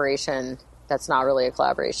smallest collaboration that's not really a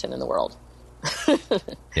collaboration in the world.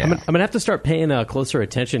 Yeah. I'm going to have to start paying closer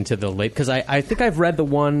attention to the late, because I think I've read the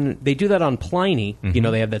one, they do that on Pliny.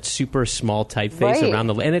 Mm-hmm. They have that super small typeface around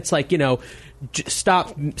the, and it's like,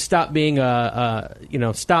 stop being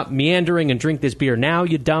stop meandering and drink this beer now,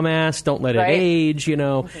 you dumbass, don't let it age,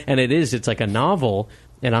 and it's like a novel,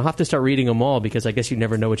 and I'll have to start reading them all, because I guess you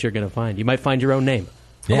never know what you're going to find. You might find your own name.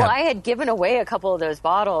 Yeah. Well, I had given away a couple of those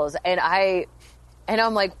bottles, and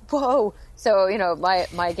I'm like, whoa. So,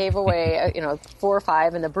 I gave away, 4 or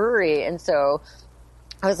 5 in the brewery. And so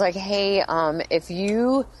I was like, hey, if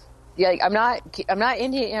you, I'm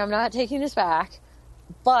not taking this back,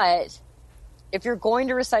 but if you're going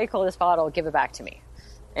to recycle this bottle, give it back to me.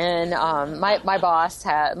 And my boss,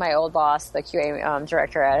 my old boss, the QA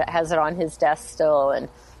director, has it on his desk still, and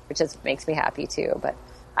which just makes me happy too. But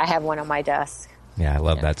I have one on my desk. Yeah, I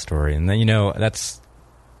love that story. And then,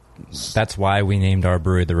 that's why we named our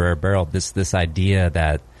brewery the Rare Barrel. This idea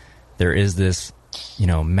that there is this,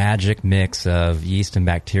 magic mix of yeast and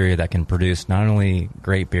bacteria that can produce not only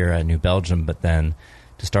great beer at New Belgium, but then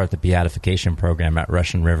to start the beatification program at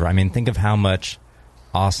Russian River. I mean, think of how much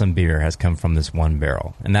awesome beer has come from this one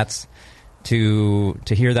barrel. And that's to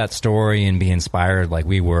hear that story and be inspired like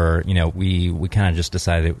we were, we kind of just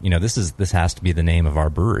decided, this has to be the name of our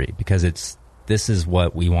brewery, because this is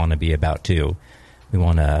what we want to be about too. We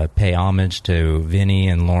want to pay homage to Vinny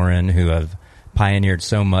and Lauren, who have pioneered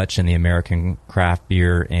so much in the American craft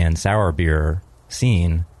beer and sour beer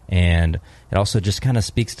scene. And it also just kind of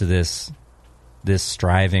speaks to this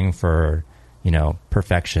striving for,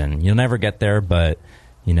 perfection. You'll never get there, but,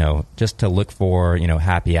 just to look for,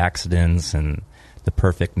 happy accidents and the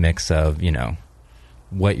perfect mix of,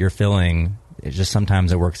 what you're feeling. It just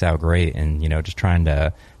sometimes it works out great. And, just trying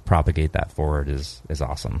to propagate that forward is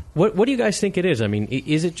awesome. What do you guys think it is? I mean,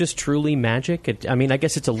 is it just truly magic? I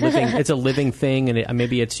guess it's a living thing, and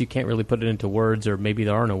maybe you can't really put it into words, or maybe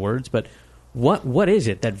there are no words. But what is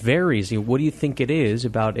it that varies? What do you think it is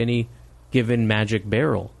about any given magic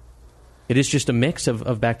barrel? it is just a mix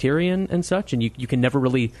of bacteria and such, and you can never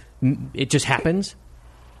really, it just happens?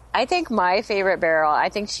 I think my favorite barrel, I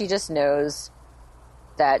think she just knows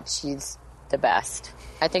that she's the best.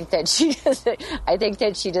 I think that she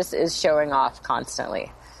just is showing off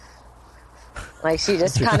constantly. Like, she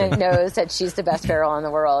just kind of knows that she's the best barrel in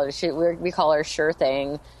the world. We call her Sure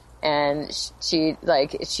Thing, and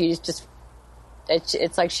she's just,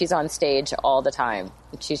 it's like she's on stage all the time.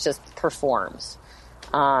 She just performs.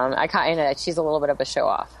 She's a little bit of a show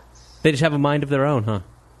off. They just have a mind of their own, huh?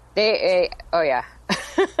 Oh yeah.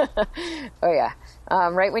 Oh yeah.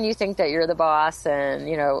 Right when you think that you're the boss, and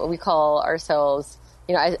we call ourselves,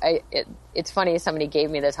 it's funny, somebody gave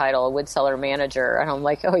me the title wood cellar manager, and I'm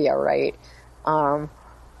like, oh yeah, right.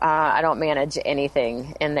 I don't manage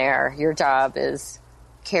anything in there. Your job is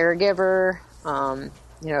caregiver.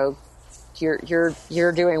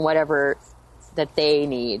 You're doing whatever that they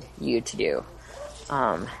need you to do.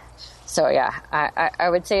 So yeah, I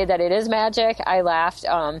would say that it is magic. I laughed.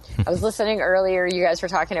 I was listening earlier. You guys were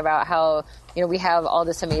talking about how, we have all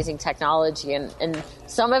this amazing technology, and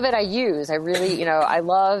some of it I use. I really, I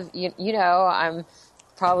love, I'm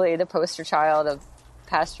probably the poster child of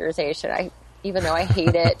pasteurization. Even though I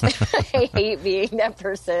hate it, I hate being that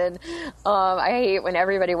person. I hate when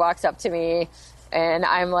everybody walks up to me and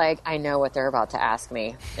I'm like, I know what they're about to ask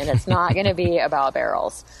me, and it's not going to be about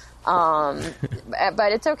barrels.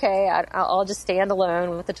 But it's okay. I'll just stand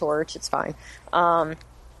alone with the torch. It's fine. But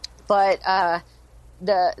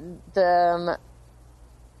the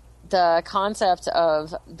concept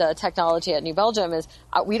of the technology at New Belgium is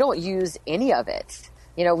we don't use any of it.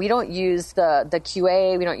 We don't use the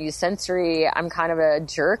QA. We don't use sensory. I'm kind of a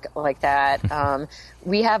jerk like that.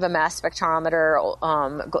 We have a mass spectrometer,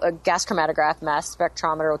 a gas chromatograph mass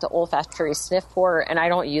spectrometer with the olfactory sniff port, and I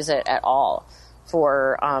don't use it at all.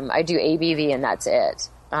 I do ABV, and that's it.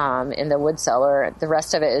 In the wood cellar, the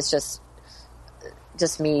rest of it is just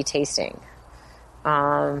me tasting.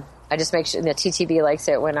 I just make sure the TTB likes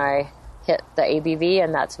it when I hit the ABV,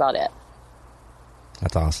 and that's about it.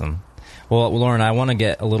 That's awesome. Well, Lauren, I want to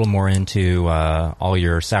get a little more into all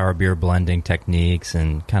your sour beer blending techniques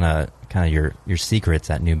and kind of your secrets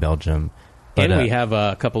at New Belgium. But, and we have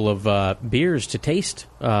a couple of beers to taste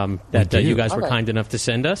that you guys were kind enough to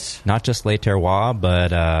send us. Not just Les Terroirs,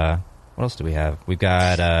 but what else do we have? We've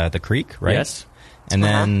got the Creek, right? Yes. And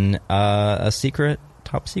then a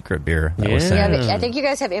top secret beer that was sent. Yeah, I think you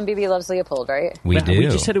guys have MBB Loves Leopold, right? We do. We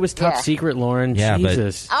just said it was top secret, Lauren. Yeah,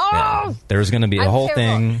 Jesus. But there's going to be a whole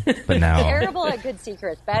thing, but now terrible at good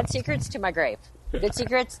secrets. Bad secrets to my grave. Good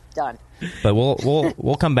secrets, done. But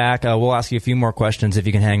we'll come back. We'll ask you a few more questions if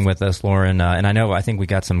you can hang with us, Lauren. And I think we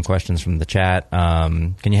got some questions from the chat.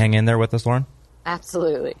 Can you hang in there with us, Lauren?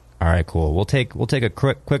 Absolutely. All right, cool. We'll take a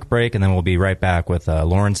quick break, and then we'll be right back with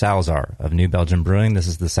Lauren Salazar of New Belgium Brewing. This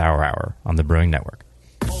is the Sour Hour on the Brewing Network.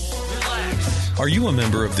 Are you a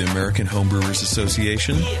member of the American Homebrewers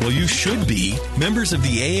Association? Well, you should be. Members of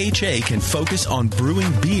the AHA can focus on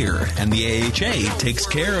brewing beer, and the AHA takes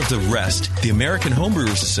care of the rest. The American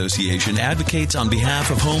Homebrewers Association advocates on behalf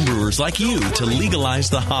of homebrewers like you to legalize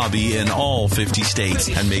the hobby in all 50 states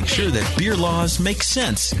and make sure that beer laws make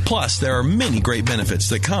sense. Plus, there are many great benefits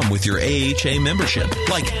that come with your AHA membership,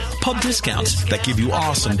 like pub discounts that give you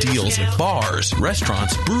awesome deals at bars,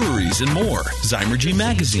 restaurants, breweries, and more. Zymergy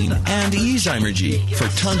Magazine and eZymergy for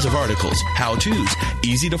tons of articles, how-tos,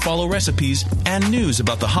 easy-to-follow recipes, and news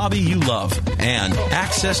about the hobby you love. And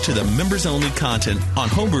access to the members-only content on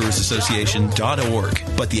homebrewersassociation.org.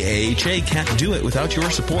 But the AHA can't do it without your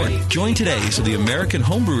support. Join today so the American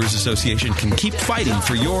Homebrewers Association can keep fighting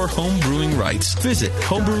for your home brewing rights. Visit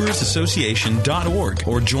homebrewersassociation.org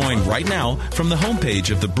or join right now from the homepage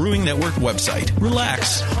of the Brewing Network website.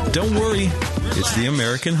 Relax. Don't worry. It's the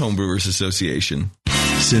American Homebrewers Association.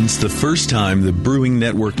 Since the first time the Brewing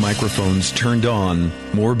Network microphones turned on,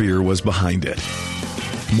 More Beer was behind it.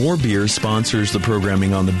 More Beer sponsors the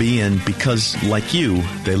programming on the BN because, like you,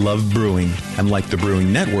 they love brewing. And like the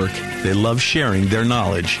Brewing Network, they love sharing their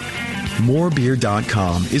knowledge.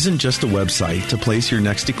 Morebeer.com isn't just a website to place your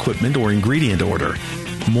next equipment or ingredient order.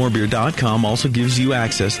 Morebeer.com also gives you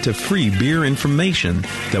access to free beer information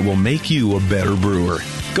that will make you a better brewer.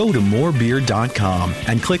 Go to morebeer.com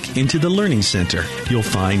and click into the Learning Center. You'll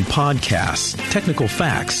find podcasts, technical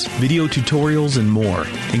facts, video tutorials, and more,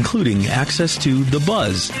 including access to The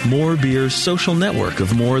Buzz, More Beer's social network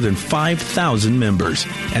of more than 5,000 members.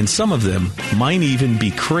 And some of them might even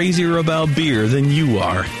be crazier about beer than you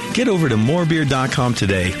are. Get over to morebeer.com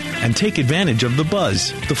today and take advantage of The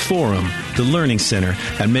Buzz, the forum, the Learning Center,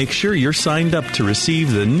 and make sure you're signed up to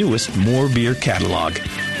receive the newest More Beer catalog.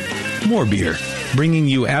 more beer, bringing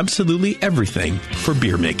you absolutely everything for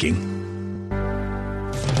beer making.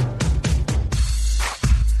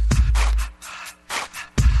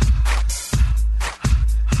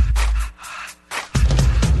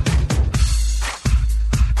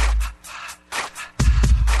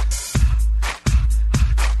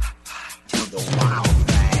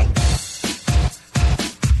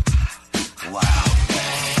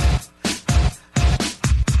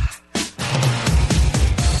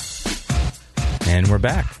 And we're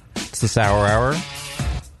back. It's the Sour Hour.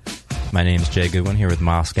 My name's Jay Goodwin here with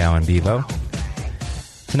Moscow and Bevo.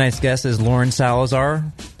 Tonight's guest is Lauren Salazar,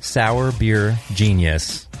 sour beer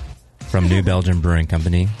genius from New Belgium Brewing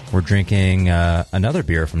Company. We're drinking another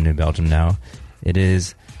beer from New Belgium now. It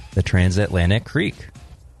is the Transatlantic Creek,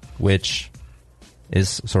 which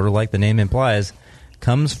is sort of like the name implies,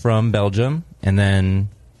 comes from Belgium and then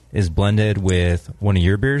is blended with one of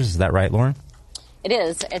your beers. Is that right, Lauren? It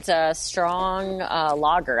is. It's a strong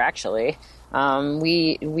lager, actually.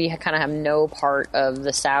 We kind of have no part of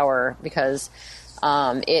the sour because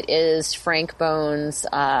it is Frank Bone's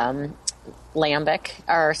Creek, cherry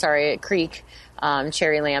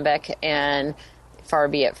lambic, and far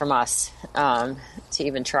be it from us to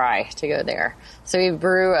even try to go there. So we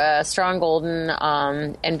brew a strong golden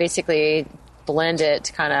and basically blend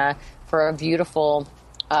it kind of for a beautiful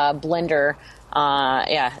blender.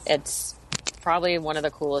 It's probably one of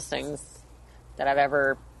the coolest things that I've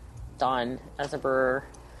ever done as a brewer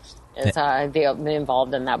is be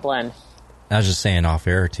involved in that blend. I was just saying off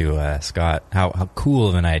air to Scott how cool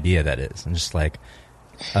of an idea that is, and just like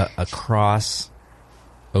a cross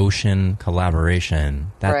ocean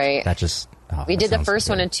collaboration. That just we did the first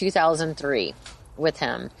one in 2003 with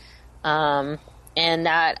him, and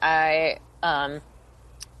that I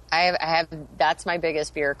have that's my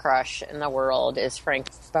biggest beer crush in the world is Frank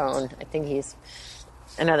Bone.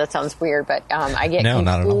 I know that sounds weird, but I get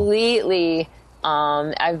completely.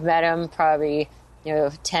 I've met him probably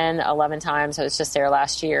 10, 11 times. I was just there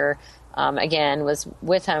last year. Again, was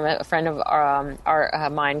with him, a friend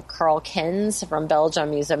of mine, Carl Kens from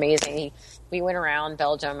Belgium. He's amazing. We went around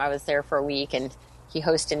Belgium. I was there for a week, and he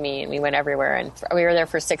hosted me, and we went everywhere. And we were there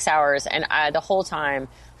for 6 hours, and the whole time,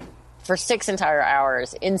 for 6 entire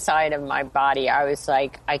hours, inside of my body, I was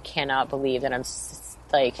like, I cannot believe that I'm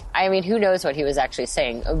like, I mean, who knows what he was actually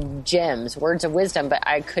saying? Gems, words of wisdom, but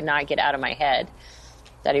I could not get out of my head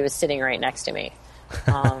that he was sitting right next to me.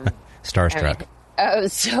 Starstruck. I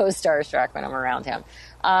was so starstruck when I'm around him.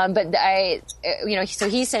 So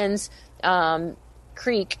he sends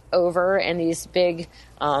Creek over and these big,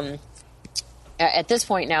 at this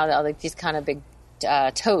point now, like these kind of big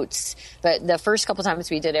totes. But the first couple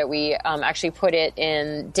times we did it, we actually put it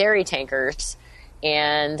in dairy tankers,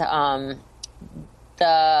 and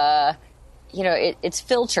it's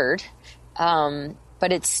filtered,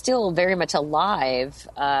 but it's still very much a live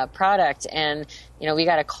product. And we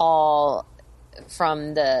got a call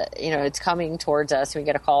from it's coming towards us. We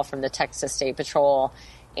get a call from the Texas State Patrol,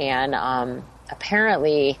 and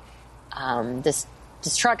apparently this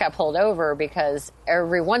truck got pulled over because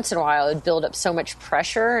every once in a while it would build up so much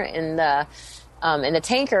pressure in the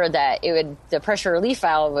tanker that the pressure relief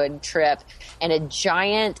valve would trip, and a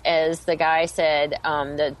giant, as the guy said,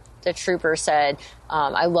 the trooper said,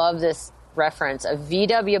 I love this reference, a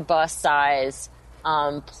VW bus size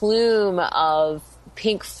plume of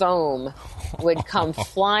pink foam would come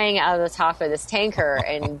flying out of the top of this tanker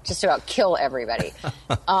and just about kill everybody.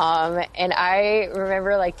 And I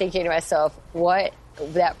remember thinking to myself, what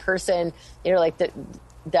that person,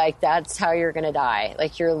 that's how you're going to die.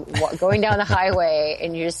 Like, you're going down the highway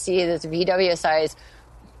and you just see this VW size,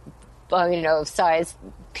 size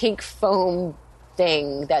pink foam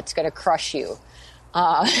thing that's going to crush you. We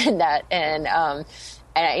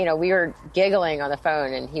were giggling on the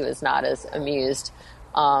phone, and he was not as amused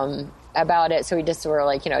about it. So we just were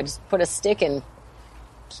like, just put a stick and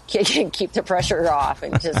keep the pressure off,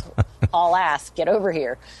 and just haul ass, get over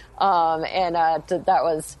here.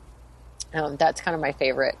 That's kind of my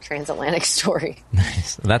favorite transatlantic story.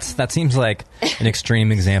 Nice. That seems like an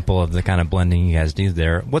extreme example of the kind of blending you guys do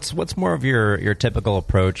there. What's more of your typical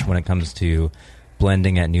approach when it comes to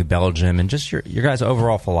blending at New Belgium, and just your guys'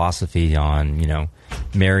 overall philosophy on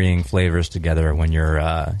marrying flavors together when you're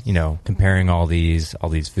comparing all these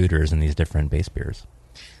fooders and these different base beers?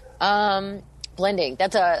 Blending.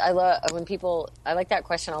 I like that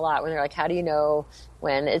question a lot, when they're like, how do you know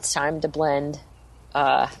when it's time to blend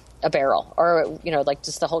a barrel, or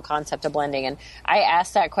just the whole concept of blending? And I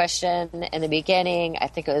asked that question in the beginning. I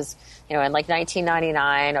think it was in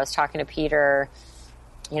 1999. I was talking to Peter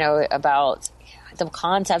about the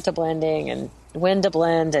concept of blending and when to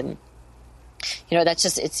blend, and that's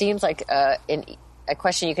just, it seems like a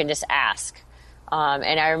question you can just ask.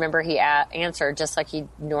 And I remember he answered just like he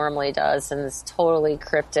normally does in this totally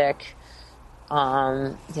cryptic,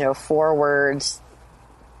 4 words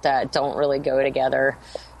that don't really go together.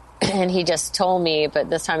 And he just told me, but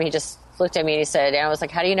this time he just looked at me and he said, and I was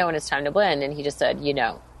like, how do you know when it's time to blend? And he just said,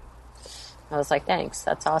 I was like, thanks.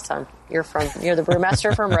 That's awesome. You're the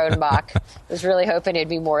brewmaster from Rodenbach. I was really hoping it'd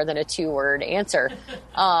be more than a 2-word answer.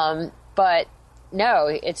 But no,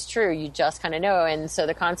 it's true. You just kind of know. And so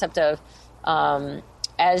the concept of,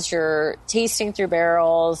 as you're tasting through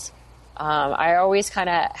barrels, I always kind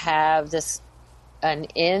of have an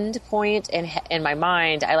end point in my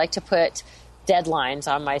mind. I like to put deadlines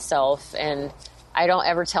on myself, and I don't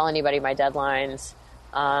ever tell anybody my deadlines.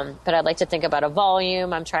 But I'd like to think about a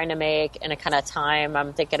volume I'm trying to make and a kind of time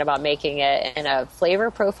I'm thinking about making it, and a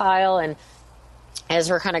flavor profile. And as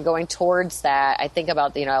we're kind of going towards that, I think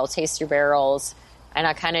about, I'll taste through barrels, and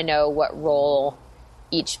I kind of know what role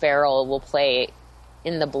each barrel will play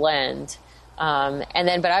in the blend. But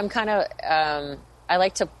I'm kind of, I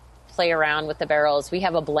like to play around with the barrels. We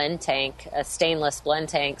have a blend tank, a stainless blend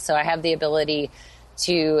tank. So I have the ability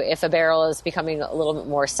to, if a barrel is becoming a little bit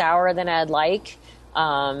more sour than I'd like,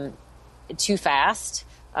 too fast,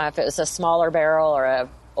 if it was a smaller barrel or a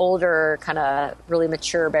older kind of really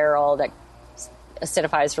mature barrel that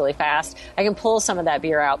acidifies really fast, I can pull some of that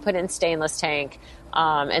beer out, put it in stainless tank,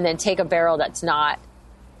 and then take a barrel that's not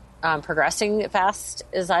progressing fast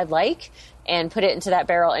as I'd like, and put it into that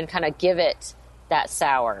barrel and kind of give it that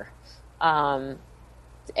sour. And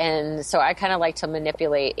so I kind of like to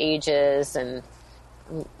manipulate ages, and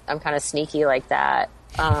I'm kind of sneaky like that.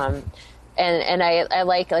 And I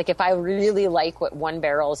like if I really like what one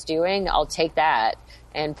barrel is doing, I'll take that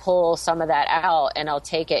and pull some of that out, and I'll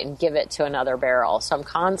take it and give it to another barrel. So I'm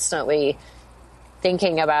constantly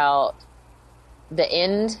thinking about the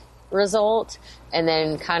end result and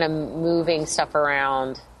then kind of moving stuff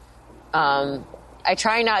around. I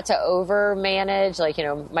try not to over manage,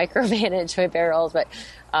 micromanage my barrels, but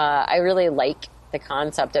I really like the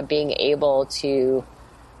concept of being able to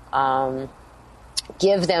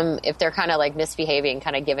give them, if they're kind of like misbehaving,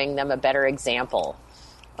 kind of giving them a better example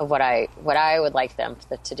of what I would like them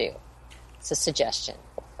to do. It's a suggestion.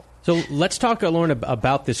 So let's talk, Lauren,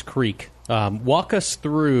 about this creek. Walk us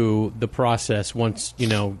through the process once,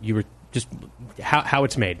 you were just how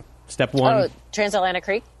it's made. Step 1. Oh, Transatlantic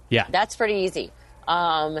Creek? Yeah. That's pretty easy.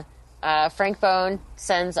 Frank Bone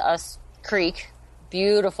sends us creek,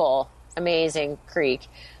 beautiful, amazing creek.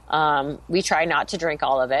 We try not to drink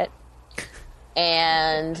all of it.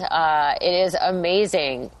 And it is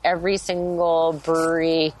amazing. Every single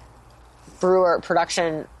brewer,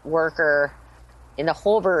 production worker in the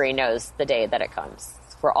whole brewery knows the day that it comes.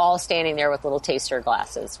 We're all standing there with little taster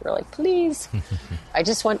glasses. We're like, please, I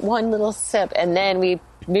just want one little sip. And then we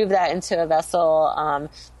move that into a vessel.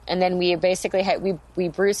 And then we basically we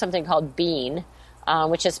brew something called bean,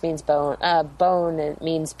 which just means bone. Bone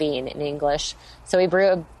means bean in English. So we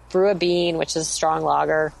brew a bean, which is a strong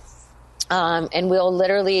lager. And we'll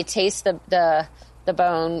literally taste the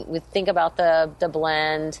bone. We think about the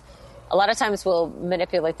blend. A lot of times we'll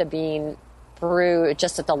manipulate the bean brew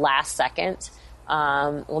just at the last second.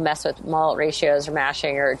 We'll mess with malt ratios or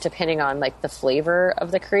mashing, or depending on the flavor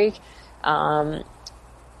of the creek. And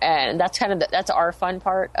that's that's our fun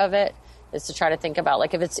part of it, is to try to think about,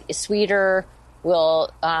 if it's sweeter, we'll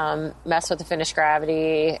mess with the finish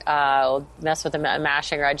gravity, we'll mess with the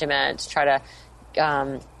mashing regimen to try to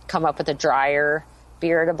come up with a drier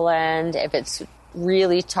beer to blend. If it's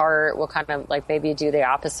really tart, we'll kind of maybe do the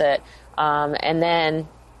opposite. And then,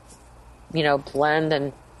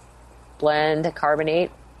 blend,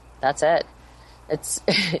 carbonate. That's it. It's,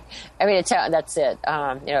 that's it.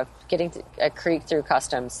 Getting a creek through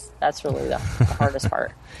customs, that's really the hardest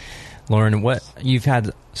part. Lauren, you've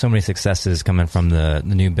had so many successes coming from the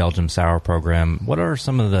new Belgium Sour program. What are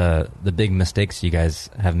some of the big mistakes you guys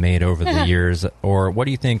have made over the years, or what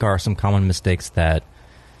do you think are some common mistakes that,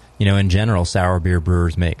 in general, sour beer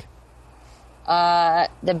brewers make?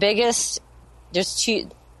 The biggest, there's two.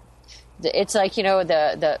 It's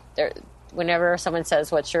whenever someone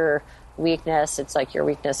says, "What's your weakness?" It's your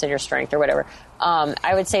weakness and your strength, or whatever.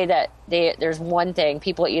 I would say that there's one thing: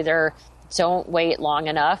 people either don't wait long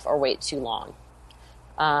enough or wait too long.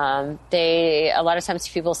 A lot of times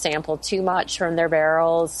people sample too much from their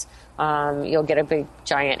barrels. You'll get a big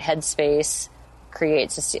giant headspace,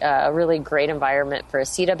 creates a really great environment for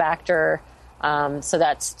Acetobacter. So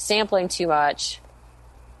that's sampling too much,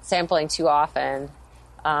 sampling too often,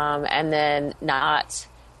 and then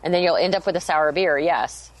you'll end up with a sour beer,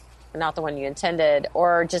 yes, but not the one you intended,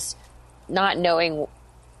 or just not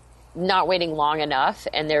waiting long enough,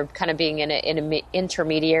 and they're kind of being in an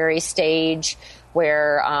intermediary stage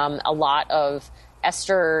where a lot of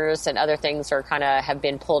esters and other things are kind of have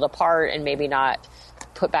been pulled apart and maybe not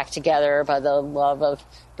put back together by the love of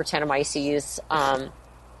Brettanomyces. I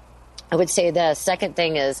would say the second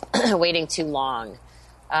thing is waiting too long.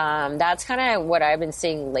 That's kind of what I've been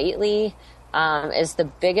seeing lately, is the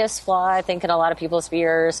biggest flaw, I think, in a lot of people's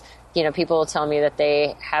beers. People will tell me that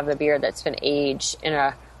they have a beer that's been aged in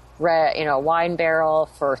a wine barrel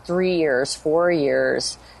for 3 years, 4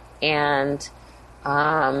 years, and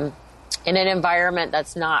in an environment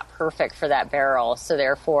that's not perfect for that barrel. So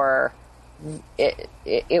therefore,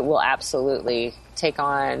 it will absolutely take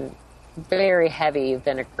on very heavy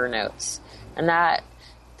vinegar notes. And that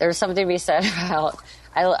there's something to be said about,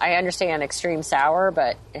 I understand extreme sour,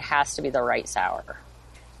 but it has to be the right sour.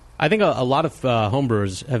 I think a lot of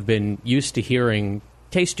homebrewers have been used to hearing,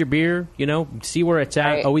 taste your beer, see where it's at,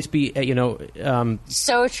 right. Always be,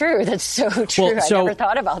 So true. That's so true. Well, I never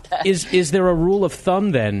thought about that. Is there a rule of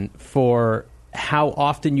thumb then for how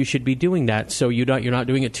often you should be doing that, so you're not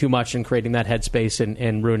doing it too much and creating that headspace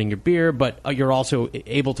and ruining your beer, but you're also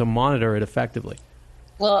able to monitor it effectively?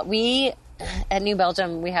 Well, we at New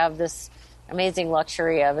Belgium, we have this amazing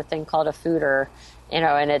luxury of a thing called a fooder,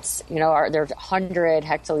 and it's there's 100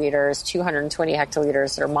 hectoliters, 220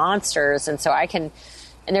 hectoliters. They're monsters, and so and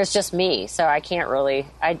there's just me, so I can't really.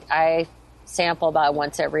 I sample about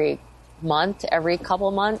once every month, every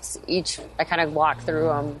couple months. I kind of walk through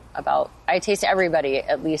them I taste everybody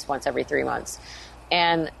at least once every 3 months.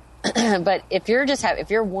 And, but if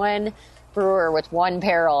you're one brewer with one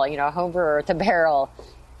barrel, a home brewer with a barrel,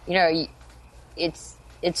 it's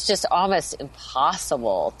just almost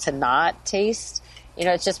impossible to not taste.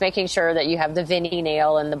 It's just making sure that you have the Vinny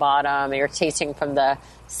nail in the bottom and you're tasting from the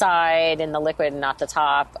side and the liquid and not the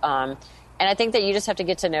top. And I think that you just have to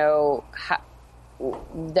get to know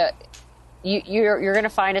you're going to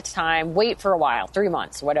find a time, wait for a while, 3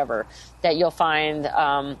 months, whatever, that you'll find,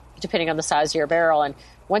 depending on the size of your barrel. And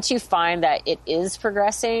once you find that it is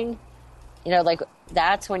progressing,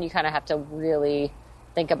 that's when you kind of have to really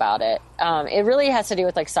think about it. It really has to do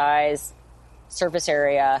with size, surface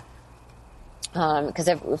area. Because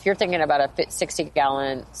if you're thinking about a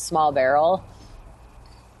 60-gallon small barrel,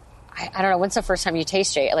 I don't know, when's the first time you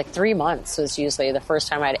taste it? 3 months was usually the first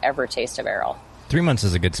time I'd ever taste a barrel. 3 months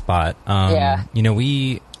is a good spot. Yeah.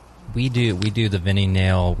 We do the Vinny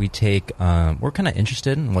nail. We take. We're kind of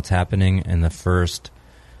interested in what's happening in the first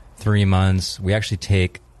 3 months. We actually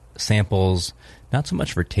take samples, not so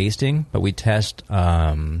much for tasting, but we test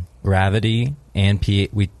gravity and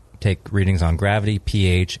pH. We take readings on gravity,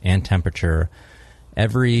 pH, and temperature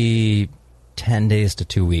every 10 days to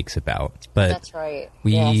 2 weeks about. But that's right.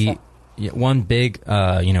 One big,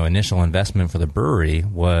 initial investment for the brewery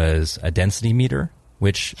was a density meter,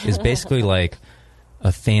 which is basically like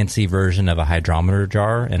a fancy version of a hydrometer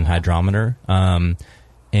jar and hydrometer.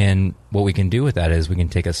 And what we can do with that is we can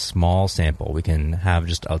take a small sample. We can have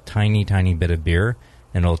just a tiny, tiny bit of beer,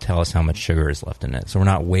 and it'll tell us how much sugar is left in it. So we're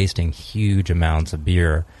not wasting huge amounts of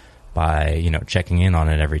beer by, checking in on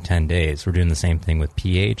it every 10 days. We're doing the same thing with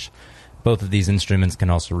pH. Both of these instruments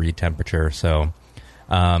can also read temperature. So...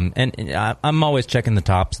 and I'm always checking the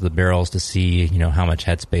tops of the barrels to see, how much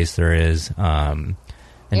headspace there is.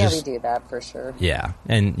 We do that for sure. Yeah,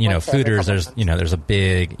 and fooders, there's a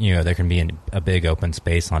big, there can be a big open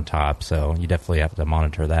space on top, so you definitely have to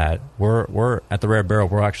monitor that. We're at the Rare Barrel.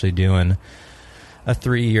 We're actually doing a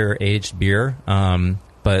 3-year aged beer,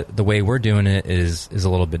 but the way we're doing it is a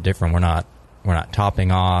little bit different. We're not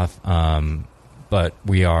topping off, but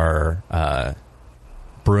we are.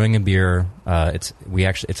 Brewing a beer,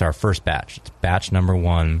 it's our first batch. It's batch number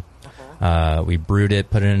 1. We brewed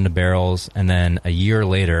it, put it into barrels, and then a year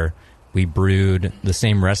later, we brewed the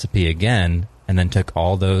same recipe again, and then took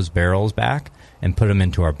all those barrels back and put them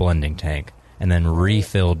into our blending tank, and then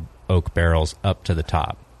refilled oak barrels up to the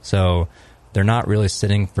top. So they're not really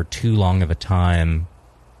sitting for too long of a time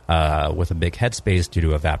with a big headspace due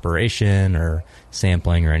to evaporation or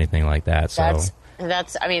sampling or anything like that. So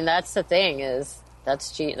that's the thing is.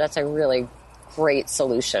 That's a really great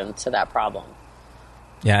solution to that problem.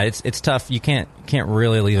 Yeah, it's tough. You can't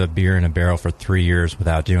really leave a beer in a barrel for 3 years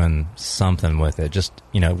without doing something with it. Just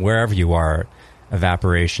wherever you are,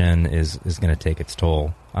 evaporation is going to take its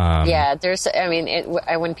toll. When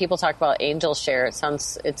people talk about angel share,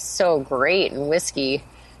 it's so great in whiskey.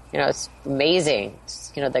 It's amazing.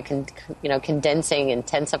 It's, the condensing,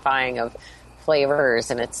 intensifying of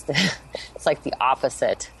flavors, and it's like the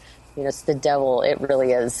opposite. It's the devil. It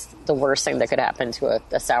really is the worst thing that could happen to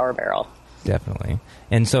a sour barrel. Definitely.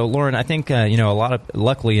 And so, Lauren, I think,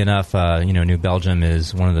 luckily enough, New Belgium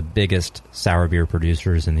is one of the biggest sour beer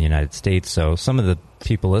producers in the United States. So some of the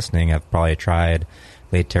people listening have probably tried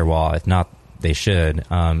Les Terroirs. If not, they should.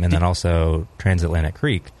 And then also Transatlantic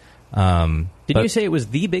Creek. Did you say it was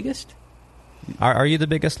the biggest? Are you the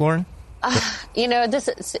biggest, Lauren?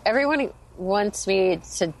 Everyone wants me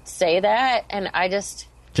to say that, and I just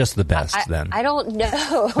the best. Then I don't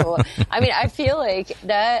know. I mean, I feel like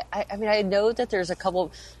that. I know that there's a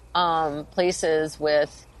couple places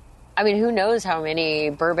with. I mean, who knows how many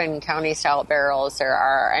Bourbon County stout barrels there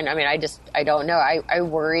are? And I mean, I don't know. I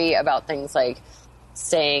worry about things like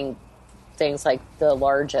saying things like the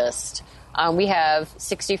largest. We have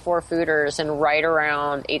 64 fooders and right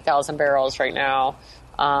around 8,000 barrels right now.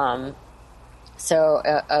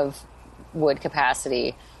 Of wood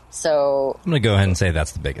capacity. So I'm going to go ahead and say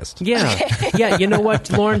that's the biggest. Yeah. Yeah, you know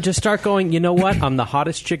what, Lauren? Just start going, you know what? I'm the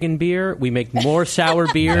hottest chicken beer. We make more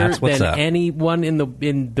sour beer than anyone in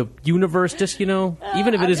the universe. Just, even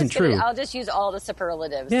if it isn't true. I'll just use all the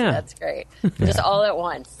superlatives. Yeah. That's great. Just all at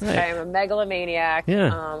once. Right. I'm a megalomaniac.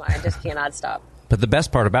 Yeah. I just cannot stop. But the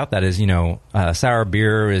best part about that is, sour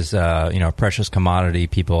beer is, a precious commodity.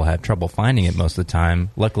 People have trouble finding it most of the time.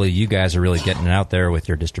 Luckily, you guys are really getting it out there with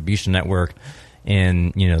your distribution network.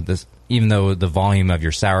 And, this, even though the volume of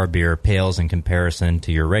your sour beer pales in comparison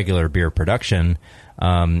to your regular beer production,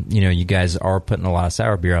 you guys are putting a lot of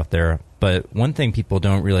sour beer out there. But one thing people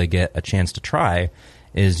don't really get a chance to try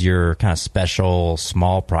is your kind of special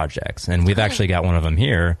small projects. And we've actually got one of them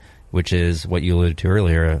here, which is what you alluded to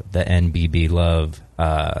earlier, the NBB Love.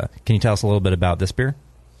 Can you tell us a little bit about this beer?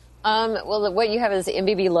 Well, what you have is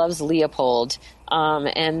NBB Loves Leopold.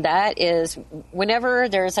 And that is whenever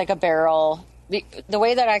there's like a barrel, the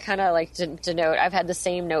way that I kind of like to note, I've had the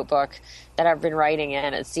same notebook that I've been writing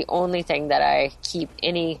in. It's the only thing that I keep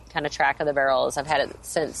any kind of track of the barrels. I've had it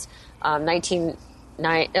since 2000.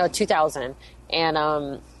 And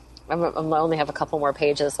I only have a couple more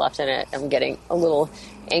pages left in it. I'm getting a little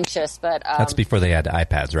anxious, but that's before they had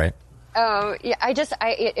iPads, right? Yeah,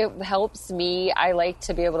 it helps me. I like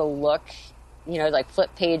to be able to look, like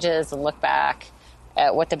flip pages and look back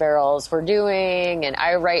at what the barrels were doing, and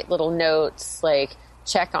I write little notes like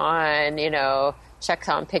check on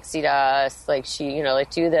pixie dust, like she, like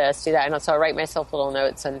do this, do that, and so I write myself little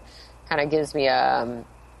notes and kind of gives me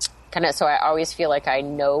so I always feel like I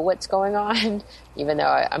know what's going on, even though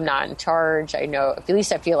I'm not in charge. I know, at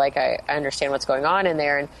least I feel like I understand what's going on in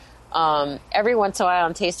there. And every once in a while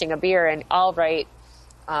I'm tasting a beer and I'll write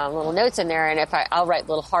little notes in there. And I'll write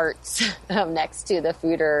little hearts next to the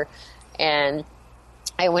fooder. And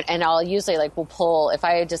I'll usually will pull, if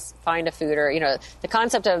I just find a fooder, the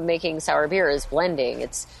concept of making sour beer is blending.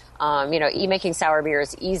 It's, making sour beer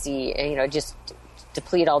is easy and, just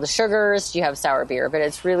deplete all the sugars, you have sour beer, but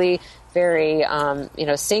it's really very,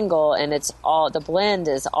 single, and it's all, the blend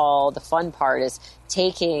is all, the fun part is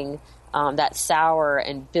taking that sour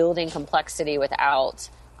and building complexity without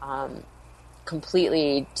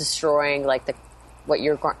completely destroying what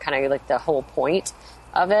you're kind of the whole point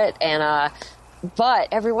of it. And, but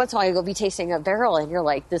every once in a while you'll be tasting a barrel and you're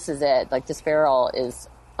like, this is it. Like, this barrel is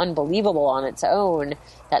unbelievable on its own,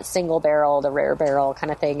 that single barrel, the rare barrel kind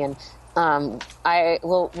of thing. And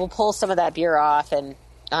we'll pull some of that beer off, and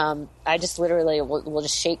I just literally we'll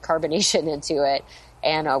just shake carbonation into it,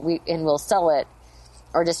 and we'll sell it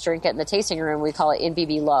or just drink it in the tasting room. We call it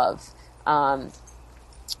NBB Love, and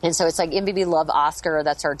so it's like NBB Love Oscar,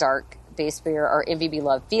 that's our dark base beer, or NBB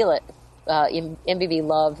Love Felix, NBB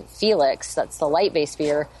Love Felix, that's the light base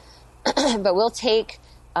beer. But we'll take.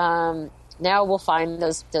 Now we'll find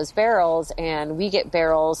those barrels, and we get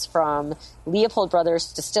barrels from Leopold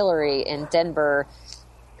Brothers Distillery in Denver,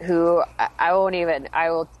 who I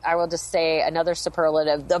will just say another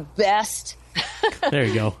superlative, the best there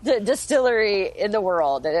you go. the distillery in the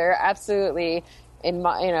world. They're absolutely, in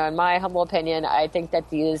my humble opinion, I think that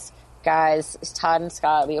these guys, Todd and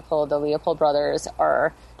Scott Leopold, the Leopold Brothers,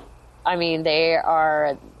 they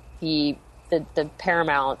are the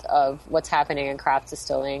paramount of what's happening in craft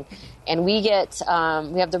distilling. And we get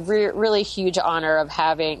we have the really huge honor of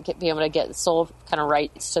being able to get sole kind of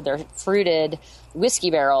rights to their fruited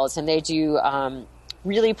whiskey barrels, and they do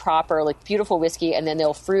really proper, beautiful whiskey, and then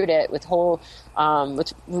they'll fruit it with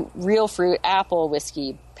with real fruit, apple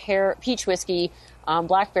whiskey, peach whiskey,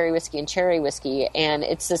 blackberry whiskey, and cherry whiskey. And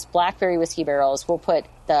it's this blackberry whiskey barrels. We'll put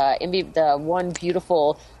the one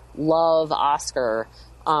beautiful Love Oscar.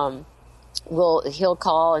 He'll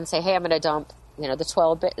call and say, hey, I'm going to dump,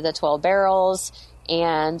 the 12 barrels,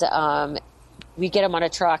 and we get them on a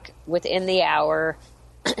truck within the hour.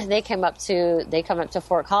 they come up to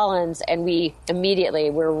Fort Collins, and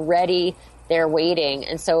we're ready. They're waiting,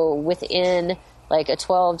 and so within like a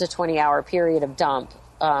 12 to 20 hour period of dump,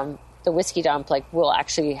 the whiskey dump, like we'll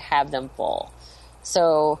actually have them full.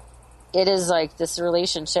 So it is like this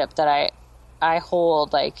relationship that I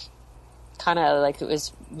hold, like kind of like it was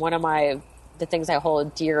one of the things I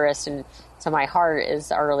hold dearest and to my heart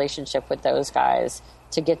is our relationship with those guys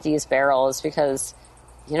to get these barrels, because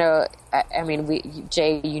I mean,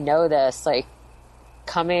 Jay, you know this, like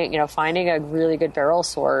finding a really good barrel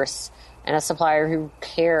source and a supplier who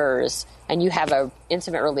cares and you have a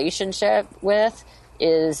intimate relationship with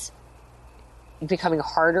is becoming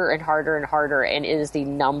harder and harder and harder, and it is the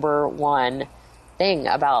number one thing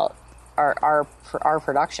about our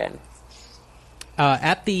production.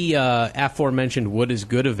 At the aforementioned What is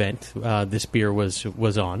Good event, this beer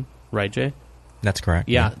was on, right, Jay? That's correct.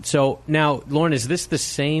 Yeah. So now, Lauren, is this the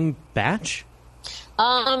same batch?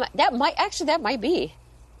 That might be,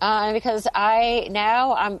 because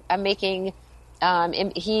I'm making.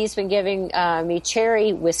 He's been giving me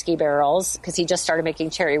cherry whiskey barrels because he just started making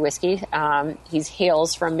cherry whiskey. He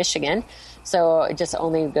hails from Michigan, so it just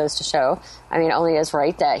only goes to show. I mean, it only is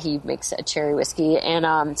right that he makes a cherry whiskey,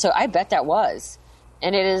 and so I bet that was,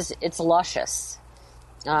 and it's luscious.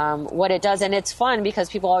 What it does, and it's fun because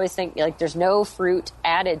people always think like there's no fruit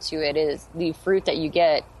added to it. Is the fruit that you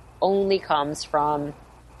get only comes from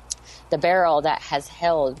the barrel that has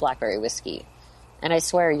held blackberry whiskey, and I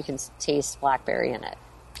swear you can taste blackberry in it.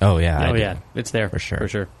 Oh yeah, yeah, it's there for sure. For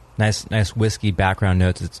sure. Nice whiskey background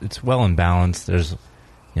notes. It's well in balance. There's a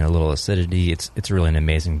little acidity. It's really an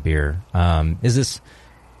amazing beer. Is this?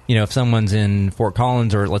 If someone's in Fort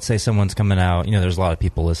Collins, or let's say someone's coming out, there's a lot of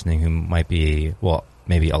people listening who might be, well,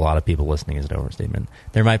 maybe a lot of people listening is an overstatement.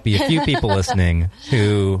 There might be a few people listening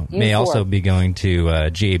who may also be going to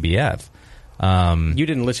GABF. You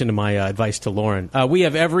didn't listen to my advice to Lauren. We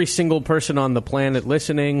have every single person on the planet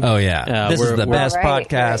listening. Oh, yeah. This is the best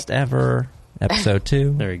podcast ever. Episode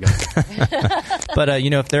 2. There you go. But,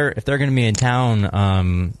 if they're going to be in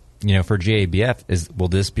town, for GABF, will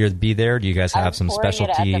this beer be there? Do you guys have some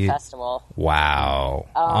specialty? It at the festival. Wow.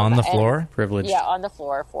 On the floor? Privileged. Yeah, on the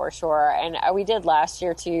floor for sure. And we did last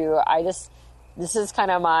year too. This is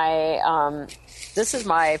kind of this is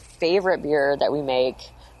my favorite beer that we make.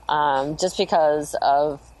 Just because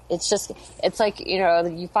of, it's like,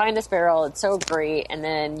 you find this barrel, it's so great. And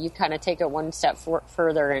then you kind of take it one step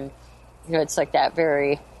further and, it's like that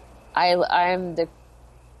very, I love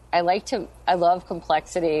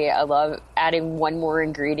complexity. I love adding one more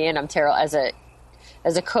ingredient. I'm terrible as a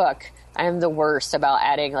cook. I'm the worst about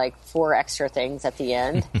adding like 4 extra things at the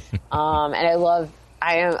end. And I love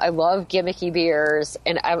gimmicky beers.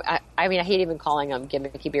 And I mean, I hate even calling them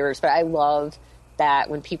gimmicky beers, but I love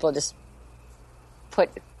that when people just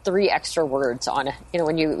put 3 extra words on it.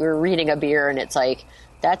 When you're reading a beer and it's like,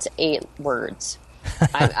 that's 8 words.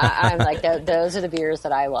 I'm like, those are the beers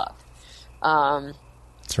that I love.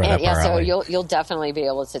 That's right up our alley. So you'll definitely be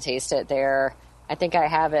able to taste it there. I think I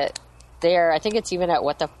have it there. I think it's even at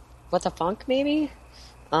What the Funk, maybe.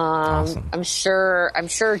 Awesome. I'm sure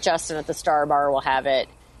Justin at the Star Bar will have it.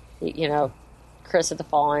 Chris at the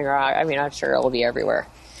Falling Rock. I mean, I'm sure it will be everywhere.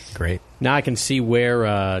 Great. Now I can see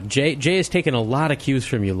where Jay has taken a lot of cues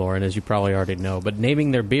from you, Lauren, as you probably already know. But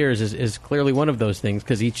naming their beers is clearly one of those things,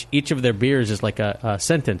 because each of their beers is like a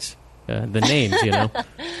sentence. The names,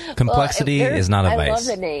 Complexity is not a vice. I love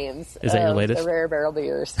the names. Is that your latest? The Rare Barrel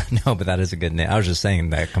beers. No, but that is a good name. I was just saying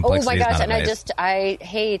that complexity is not a vice.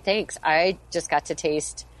 Hey, thanks. I just got to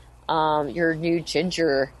taste your new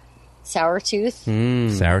ginger Sourtooth.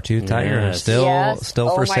 Sourtooth Tiger. Yes.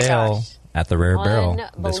 Still for sale at the Rare Barrel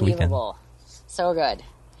this weekend. So good.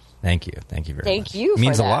 Thank you very much. Thank you. It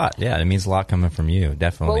means for a that. lot. Yeah, it means a lot coming from you.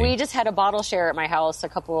 Definitely. Well, we just had a bottle share at my house a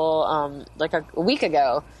couple weeks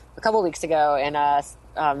ago, and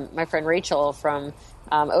my friend Rachel from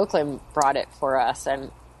Oakland brought it for us,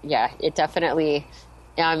 and yeah, it definitely,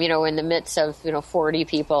 in the midst of 40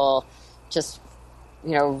 people, just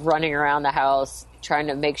running around the house trying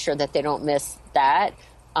to make sure that they don't miss that.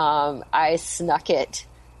 I snuck it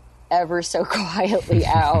ever so quietly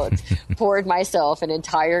out, poured myself an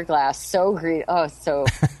entire glass, so green. Oh, so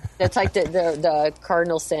that's like the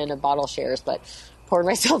cardinal sin of bottle shares, but poured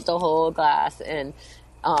myself the whole glass, and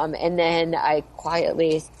then I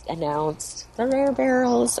quietly announced the Rare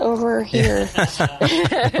Barrel's over here.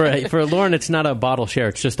 For Lauren, it's not a bottle share;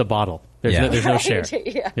 it's just a bottle. There's no share.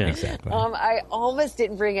 Yeah, exactly. I almost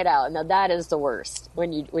didn't bring it out. Now that is the worst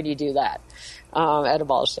when you do that at a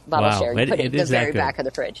bottle share. You put it in the very back of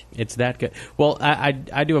the fridge. It's that good. Well,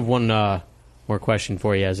 I do have one sophomore question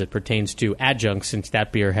for you as it pertains to adjuncts, since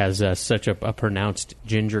that beer has such a pronounced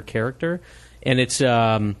ginger character. And it's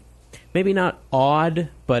maybe not odd,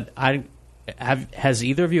 but has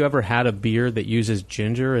either of you ever had a beer that uses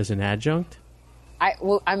ginger as an adjunct?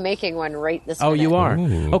 I'm making one right this Oh, minute. you are?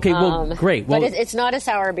 Ooh. Okay, well, great. Well, but it's not a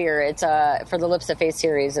sour beer. It's for the Lips of Faith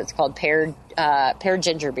series. It's called paired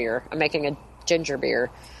ginger beer. I'm making a ginger beer.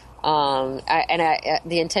 The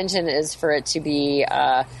intention is for it to be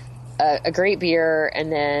a great beer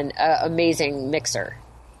and then an amazing mixer.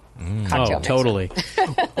 Cocktail mixer. Totally.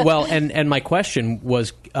 Well, and my question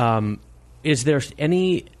was, is there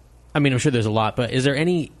any, I mean, I'm sure there's a lot, but is there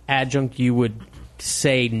any adjunct you would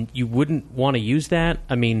say you wouldn't want to use that?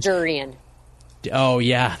 I mean... Durian. Oh,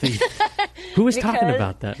 yeah. Who was talking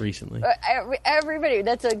about that recently? Everybody.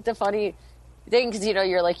 That's the funny thing, because,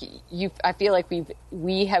 you're like, I feel like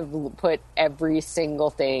we have put every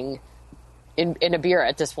single thing in a beer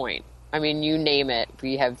at this point. I mean, you name it,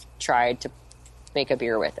 we have tried to make a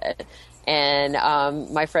beer with it. And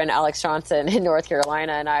my friend Alex Johnson in North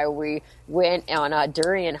Carolina and we went on a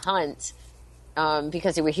durian hunt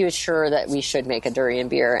because he was sure that we should make a durian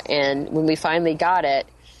beer. And when we finally got it,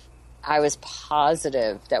 I was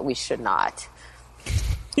positive that we should not.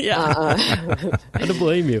 Yeah. I don't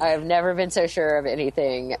blame you. I've never been so sure of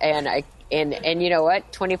anything. And you know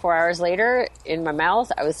what? 24 hours later, in my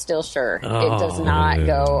mouth, I was still sure. It does not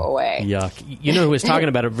go away. Yuck. You know who was talking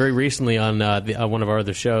about it very recently on one of our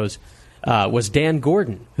other shows? Was Dan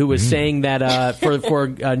Gordon, who was saying that for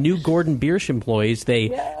new Gordon Biersch employees, they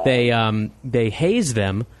haze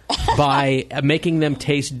them by making them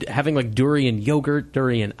taste, having like durian yogurt,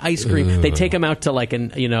 durian ice cream. They take them out to like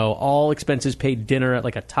all expenses paid dinner at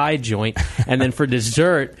like a Thai joint, and then for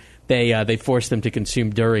dessert they force them to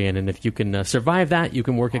consume durian. And if you can survive that, you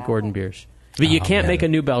can work at Gordon Biersch. But you can't make a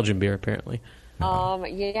New Belgium beer, apparently. I'm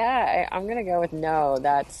gonna go with no.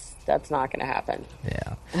 That's not gonna happen.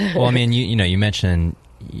 Yeah. Well, I mean, you mentioned,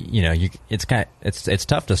 it's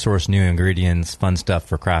tough to source new ingredients, fun stuff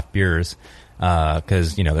for craft beers,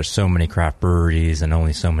 because there's so many craft breweries and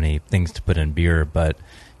only so many things to put in beer. But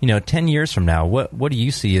 10 years from now, what do you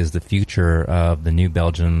see as the future of the New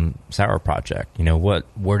Belgium Sour project?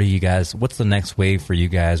 What's the next wave for you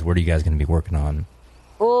guys? What are you guys going to be working on?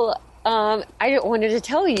 Well, I wanted to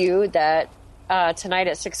tell you that tonight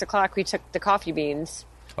at 6:00 we took the coffee beans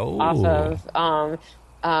off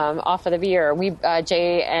of the beer. We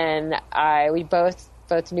Jay and I, we both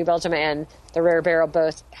New Belgium and the Rare Barrel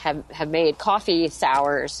both have made coffee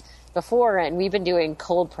sours before, and we've been doing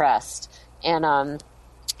cold pressed. And I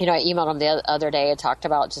emailed them the other day and talked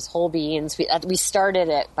about just whole beans. We started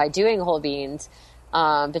it by doing whole beans,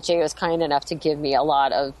 but Jay was kind enough to give me a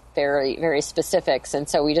lot of very, very specifics, and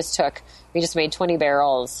so we just made 20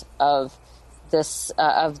 barrels of this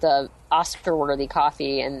of the Oscar-worthy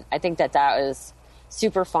coffee, and I think that was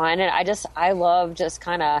super fun. And I love just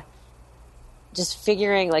kind of just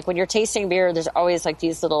figuring, like, when you're tasting beer, there's always like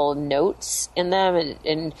these little notes in them,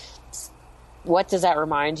 and what does that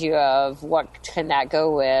remind you of? What can that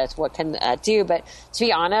go with? What can that do? But to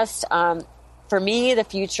be honest, for me, the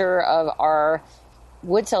future of our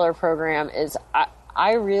wood cellar program is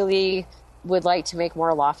I really would like to make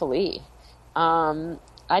more Lafayette.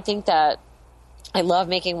 I think that I love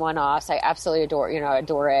making one-offs. I absolutely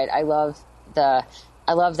adore it. I love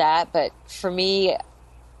that. But for me,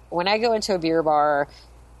 when I go into a beer bar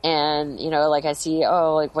and, like I see,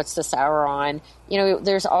 what's the sour on?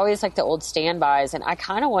 There's always like the old standbys, and I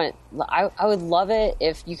kind of I would love it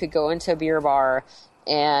if you could go into a beer bar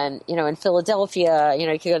and, in Philadelphia, you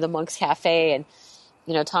could go to the Monk's Cafe, and,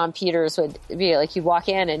 Tom Peters would be like, you'd walk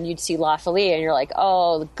in and you'd see Lafayette and you're like,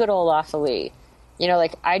 oh, the good old Lafayette.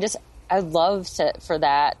 I'd love for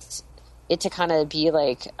that, it to kind of be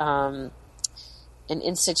like an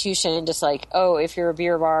institution, just like, if you're a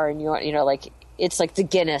beer bar and you want, like, it's like the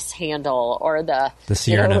Guinness handle or the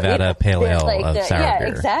Sierra Nevada Pale Ale of sour beer. Yeah,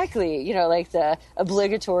 exactly. Like the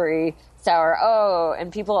obligatory sour.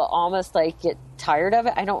 And people almost like get tired of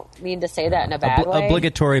it. I don't mean to say that in a bad way.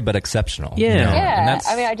 Obligatory but exceptional. Yeah. Yeah.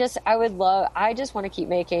 I mean, I just want to keep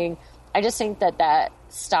making. I just think that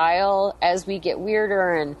style, as we get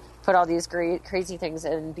weirder and put all these great crazy things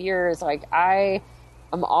in beers, like I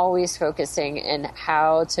am always focusing in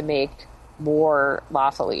how to make more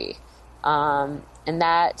Lafayette. And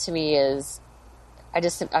that to me is,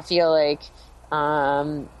 I feel like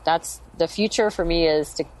that's the future for me,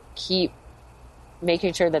 is to keep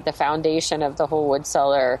making sure that the foundation of the whole wood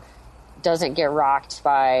cellar doesn't get rocked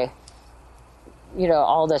by,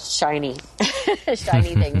 all the shiny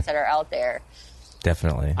things that are out there.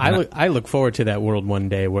 Definitely. I look forward to that world one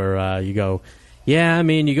day where you go, Yeah, I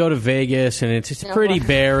mean, you go to Vegas, and it's pretty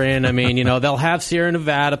barren. I mean, they'll have Sierra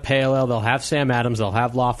Nevada Pale Ale, they'll have Sam Adams, they'll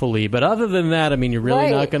have Lawfully, but other than that, I mean, you're really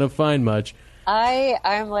not going to find much.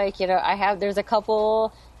 I'm like, there's a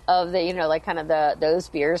couple of the, like kind of those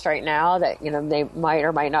beers right now that, they might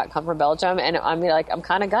or might not come from Belgium, and I'm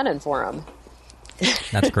kind of gunning for them.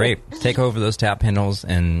 That's great. Take over those tap handles,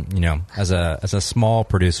 and, as a small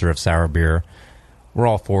producer of sour beer, we're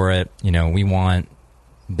all for it. We want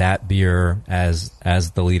that beer as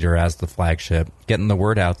the leader, as the flagship, getting the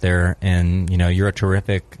word out there, and you're a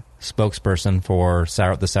terrific spokesperson for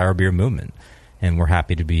the sour beer movement, and we're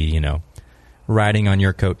happy to be riding on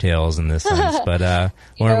your coattails in this sense. But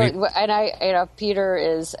Peter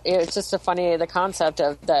is, it's just the concept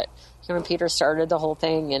of that. When Peter started the whole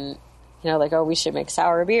thing, and we should make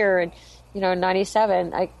sour beer, and in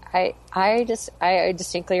 '97, I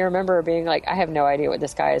distinctly remember being like, I have no idea what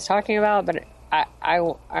this guy is talking about, but I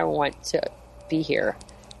want to be here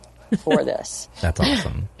for this. That's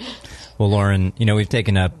awesome. Well, Lauren, we've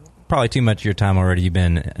taken up probably too much of your time already. You've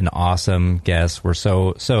been an awesome guest. We're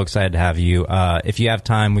so excited to have you. If you have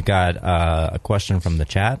time, we got a question from the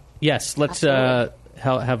chat. Yes, let's have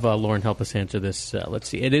Lauren help us answer this. Let's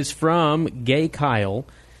see. It is from Gay Kyle.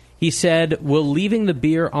 He said, will leaving the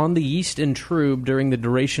beer on the yeast and trub during the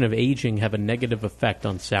duration of aging have a negative effect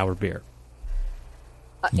on sour beer?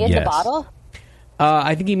 In the bottle?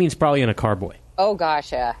 I think he means probably in a carboy. Oh,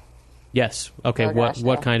 gosh, yeah. Yes. Okay,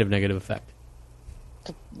 what kind of negative effect?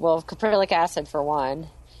 Well, caprylic acid, for one,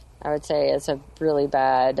 I would say is a really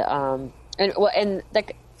bad...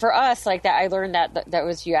 for us, like that, I learned that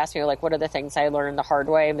was, you asked me, like, what are the things I learned the hard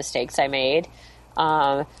way, mistakes I made.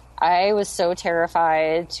 I was so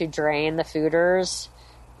terrified to drain the foeders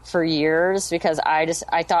for years because I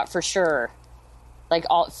thought for sure, like,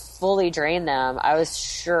 fully drain them. I was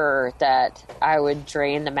sure that I would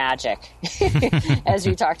drain the magic, as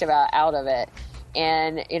you talked about, out of it.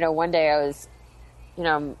 And, one day I was,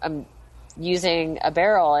 I'm using a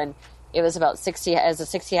barrel, and it was about 60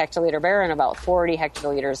 hectoliter barrel, and about 40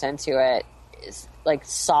 hectoliters into it, like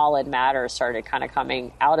solid matter started kind of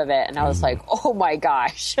coming out of it. And I was like, oh my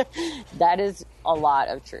gosh, that is a lot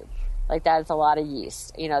of truth. Like, that is a lot of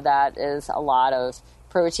yeast. That is a lot of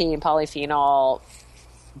protein, polyphenol,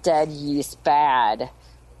 dead yeast, bad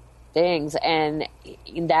things. And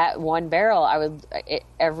in that one barrel,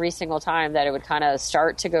 every single time that it would kind of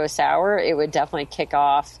start to go sour, it would definitely kick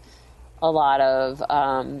off a lot of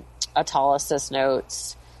autolysis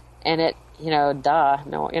notes. And it, of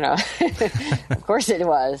course it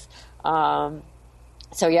was.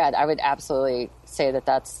 So yeah, I would absolutely say that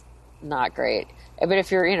that's not great. But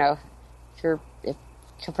if if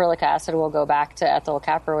caprylic acid will go back to ethyl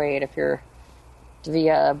caproate, if you're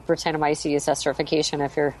via Brettanomyces esterification,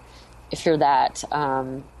 if you're that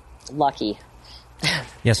lucky.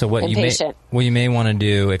 Yeah, so what you may want to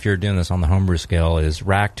do if you're doing this on the homebrew scale is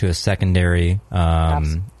rack to a secondary,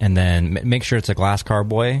 and then make sure it's a glass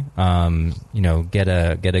carboy. Get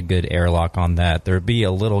a good airlock on that. There'd be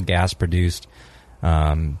a little gas produced,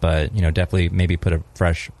 but definitely maybe put a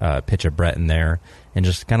fresh pitch of Brett in there and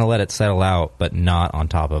just kind of let it settle out, but not on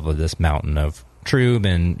top of this mountain of trub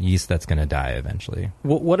and yeast that's going to die eventually.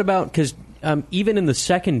 What about, because even in the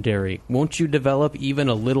secondary, won't you develop even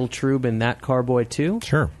a little trub in that carboy too?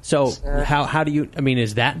 Sure. So how do you,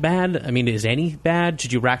 is that bad? Is any bad?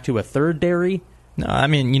 Should you rack to a third dairy? No, I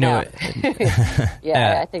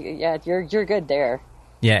think, you're good there.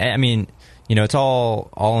 Yeah, it's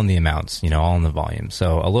all in the amounts, all in the volume.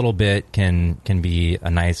 So a little bit can be a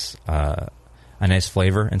nice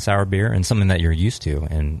flavor in sour beer and something that you're used to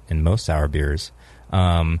in most sour beers.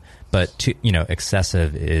 But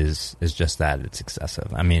excessive is just that. It's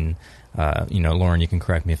excessive. Lauren, you can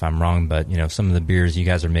correct me if I'm wrong, but some of the beers you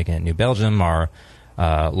guys are making at New Belgium are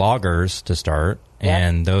lagers to start,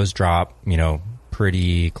 and those drop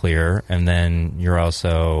pretty clear. And then you're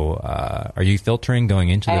also are you filtering going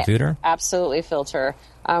into the foeder? Absolutely filter.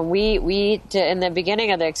 We did, in the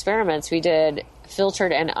beginning of the experiments, we did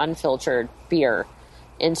filtered and unfiltered beer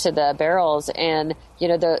into the barrels, and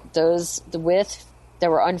those that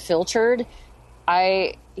were unfiltered,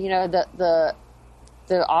 the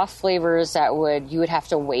off flavors that you would have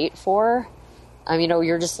to wait for.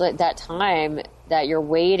 You're just like that time that you're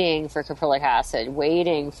waiting for caprylic acid,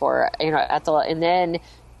 waiting for ethyl, and then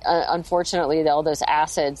unfortunately all those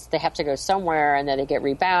acids, they have to go somewhere, and then they get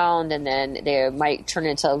rebound, and then they might turn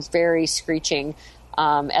into very screeching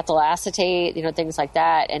ethyl acetate, things like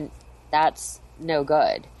that, and that's no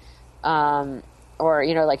good. Or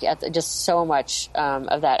just so much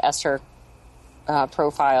of that ester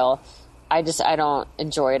profile. I don't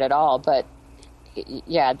enjoy it at all. But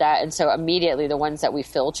yeah, that, and so immediately the ones that we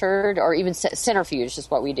filtered, or even centrifuge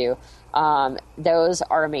is what we do. Those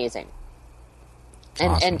are amazing.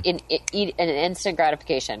 Awesome. And an instant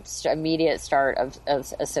gratification, immediate start of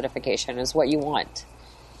acidification is what you want.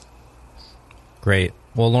 Great.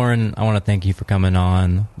 Well, Lauren, I want to thank you for coming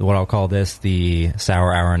on what I'll call the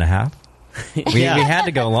sour hour and a half. We had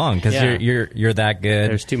to go long because you're that good.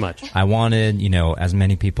 There's too much. I wanted, as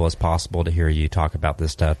many people as possible to hear you talk about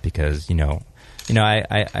this stuff because,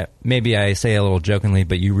 I maybe I say a little jokingly,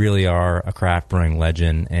 but you really are a craft brewing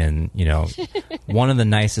legend and, one of the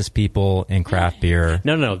nicest people in craft beer.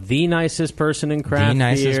 No, the nicest person in craft the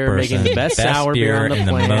nicest beer, person, making the best sour beer on the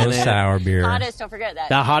planet. The most sour beer. Hottest, don't forget that.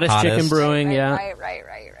 The hottest chicken brewing, Right.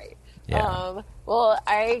 Yeah. Well,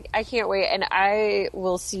 I can't wait, and I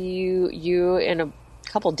will see you in a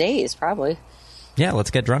couple days, probably. Yeah,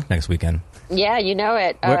 let's get drunk next weekend. Yeah, you know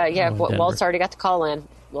it. Denver. Walt's already got the call in.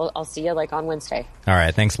 Well, I'll see you on Wednesday. All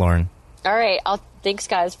right, thanks, Lauren. All right, thanks,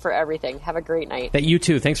 guys, for everything. Have a great night. You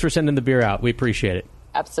too. Thanks for sending the beer out. We appreciate it.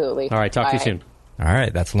 Absolutely. All right, talk to you soon. All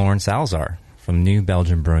right, that's Lauren Salazar from New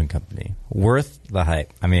Belgium Brewing Company. Worth the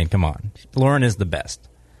hype. I mean, come on. Lauren is the best.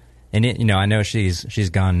 And, I know she's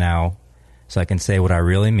gone now, so I can say what I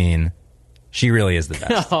really mean. She really is the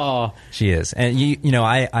best. Oh. She is. And,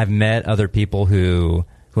 I've met other people who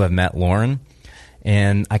have met Lauren,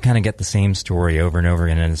 and I kind of get the same story over and over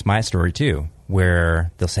again, and it's my story too,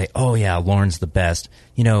 where they'll say, oh, yeah, Lauren's the best.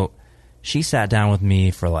 She sat down with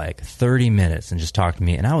me for 30 minutes and just talked to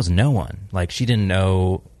me, and I was no one. She didn't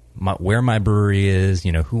know where my brewery is,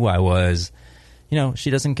 who I was. She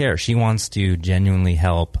doesn't care. She wants to genuinely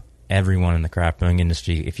help everyone in the craft brewing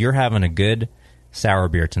industry. If you're having a good sour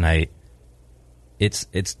beer tonight, it's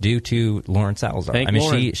due to Lauren Salazar.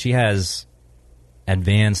 Lauren. She has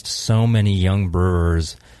advanced so many young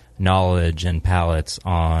brewers' knowledge and palates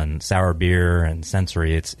on sour beer and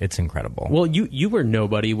sensory. It's incredible. Well, you were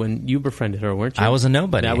nobody when you befriended her, weren't you? I was a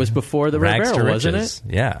nobody. That was before the Red Rags Barrel, to wasn't riches.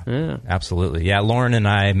 it? Yeah, absolutely. Yeah, Lauren and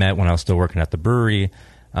I met when I was still working at the brewery.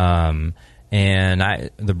 And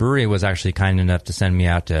the brewery was actually kind enough to send me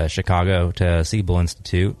out to Chicago to Siebel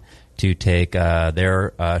Institute to take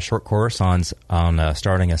their short course on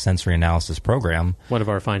starting a sensory analysis program. One of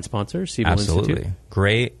our fine sponsors, Siebel Absolutely.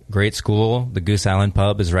 Institute. Great school. The Goose Island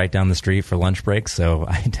Pub is right down the street for lunch breaks, so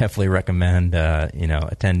I definitely recommend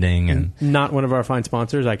attending. And not one of our fine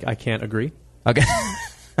sponsors. I can't agree. Okay.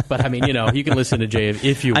 But you can listen to Jay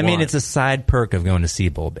if you want. I mean, it's a side perk of going to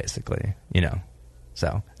Siebel, basically.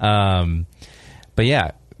 So, but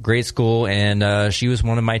yeah. Great school, and she was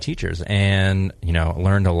one of my teachers, and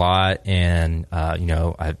learned a lot. And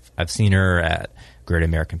I've seen her at Great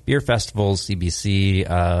American Beer Festivals,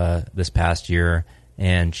 CBC, this past year,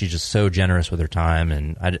 and she's just so generous with her time.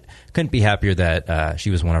 And I couldn't be happier that she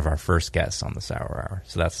was one of our first guests on the Sour Hour.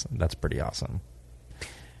 So that's pretty awesome.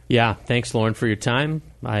 Yeah, thanks, Lauren, for your time.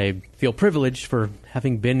 I feel privileged for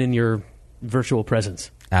having been in your virtual presence.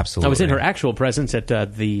 Absolutely. I was in her actual presence at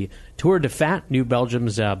the Tour de Fat, New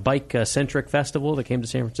Belgium's bike-centric festival that came to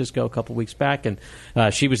San Francisco a couple weeks back, and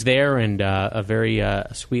she was there, and a very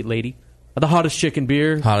sweet lady. The hottest chicken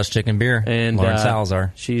beer. And Lauren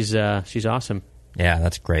Salazar. She's awesome. Yeah,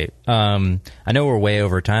 that's great. I know we're way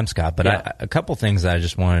over time, Scott, but Yeah. a couple things that I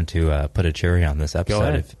just wanted to put a cherry on this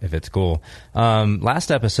episode, if it's cool.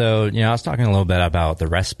 Last episode, I was talking a little bit about the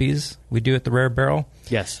recipes we do at the Rare Barrel.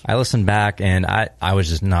 Yes. I listened back, and I was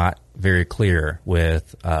just not very clear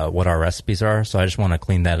with what our recipes are, so I just want to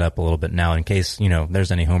clean that up a little bit now in case,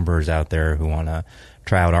 there's any homebrewers out there who want to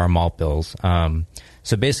try out our malt bills.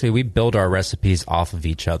 So basically, we build our recipes off of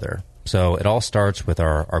each other. So it all starts with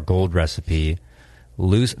our gold recipe,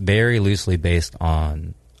 very loosely based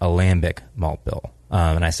on a lambic malt bill.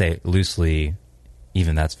 And I say loosely,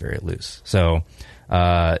 even that's very loose. So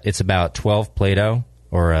it's about 12 Plato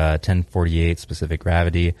or 1048 specific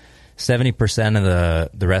gravity. 70%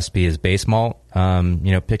 of the recipe is base malt.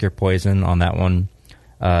 Pick your poison on that one.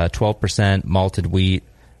 12% malted wheat,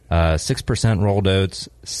 6% rolled oats,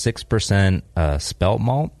 6% spelt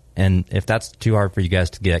malt. And if that's too hard for you guys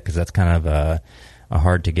to get, because that's kind of a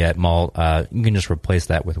hard to get malt, you can just replace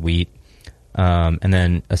that with wheat. And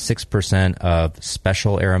then a 6% of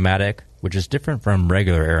special aromatic, which is different from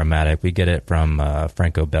regular aromatic. We get it from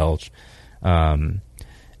Franco-Belge.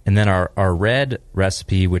 And then our red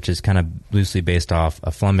recipe, which is kind of loosely based off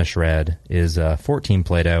a Flemish red, is 14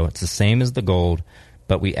 Plato. It's the same as the gold,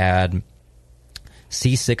 but we add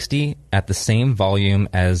C60 at the same volume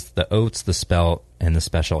as the oats, the spelt, and the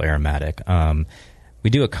special aromatic. We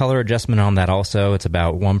do a color adjustment on that also. It's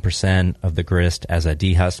about 1% of the grist as a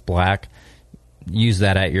dehusked black. use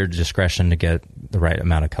that at your discretion to get the right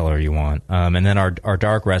amount of color you want. And then our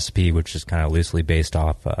dark recipe, which is kind of loosely based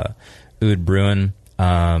off Oud Bruin.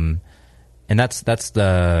 And that's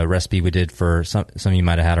the recipe we did for some of you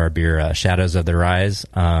might have had our beer, Shadows of the Rise,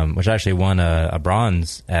 which actually won a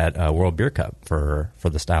bronze at World Beer Cup for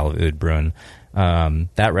the style of Oud Bruin.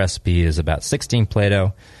 That recipe is about 16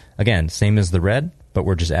 Plato. Again, same as the red, but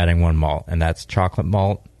we're just adding one malt, and that's chocolate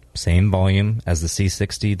malt, same volume as the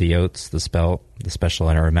C60, the oats, the spelt, the special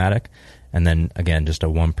and aromatic, and then, again, just a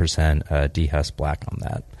 1% dehusk black on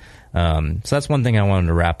that. So that's one thing I wanted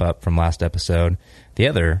to wrap up from last episode. The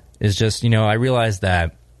other is just, I realized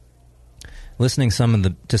that listening to some of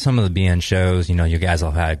the BN shows, you guys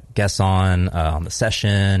will have guests on the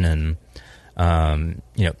session and,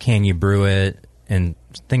 can you brew it and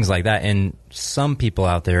things like that. And some people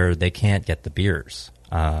out there, they can't get the beers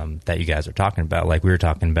that you guys are talking about. Like we were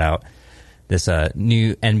talking about this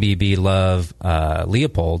new NBB Love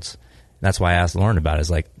Leopold's. That's why I asked Lauren about it,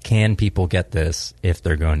 is like, can people get this if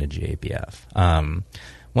they're going to GABF?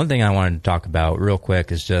 One thing I wanted to talk about real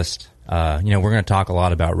quick is just, we're going to talk a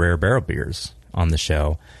lot about rare barrel beers on the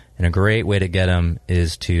show. And a great way to get them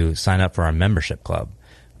is to sign up for our membership club,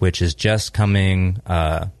 which is just coming,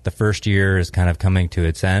 the first year is kind of coming to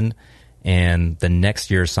its end. And the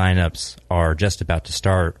next year's signups are just about to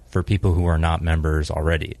start for people who are not members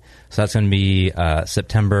already. So that's going to be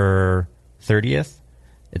September 30th.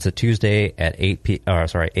 It's a Tuesday at 8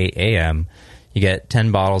 a.m. You get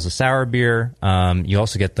 10 bottles of sour beer. You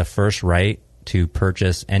also get the first right to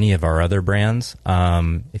purchase any of our other brands.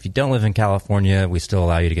 If you don't live in California, we still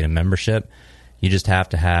allow you to get a membership. You just have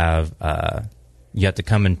to have you have to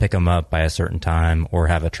come and pick them up by a certain time or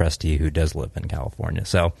have a trustee who does live in California.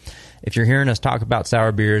 So if you're hearing us talk about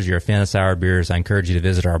sour beers, you're a fan of sour beers, I encourage you to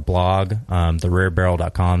visit our blog,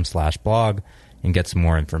 therarebarrel.com/blog, and get some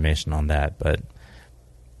more information on that. But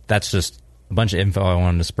that's just a bunch of info I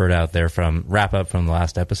wanted to spurt out there wrap up from the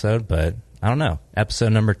last episode. But I don't know.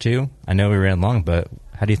 Episode number 2, I know we ran long, but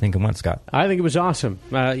how do you think it went, Scott? I think it was awesome.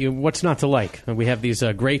 What's not to like? We have these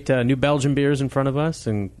great new Belgian beers in front of us,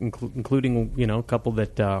 and including a couple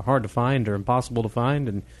that are hard to find or impossible to find.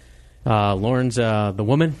 And Lauren's the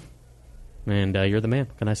woman, and you're the man.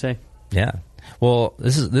 What can I say? Yeah. Well,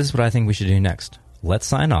 this is what I think we should do next. Let's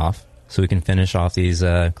sign off so we can finish off these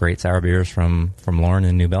great sour beers from Lauren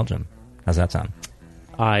in New Belgium. How's that sound?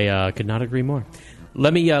 I could not agree more.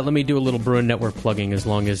 Let me do a little Bruin Network plugging as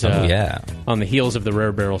long as on the heels of the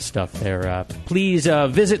Rare Barrel stuff there. Please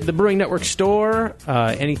visit the Brewing Network store.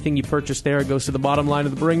 Anything you purchase there goes to the bottom line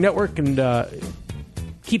of the Brewing Network and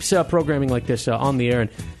keeps programming like this on the air and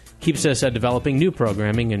keeps us developing new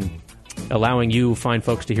programming and allowing you fine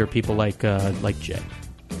folks to hear people like Jay.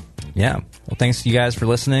 Yeah. Well, thanks to you guys for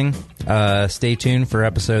listening. Stay tuned for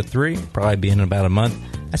episode 3. Probably be in about a month.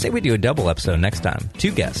 I say we do a double episode next time.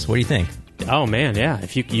 2 guests. What do you think? Oh, man, yeah.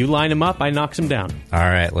 If you line them up, I knocks them down. All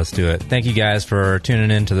right, let's do it. Thank you guys for tuning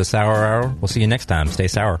in to the Sour Hour. We'll see you next time. Stay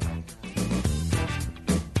sour.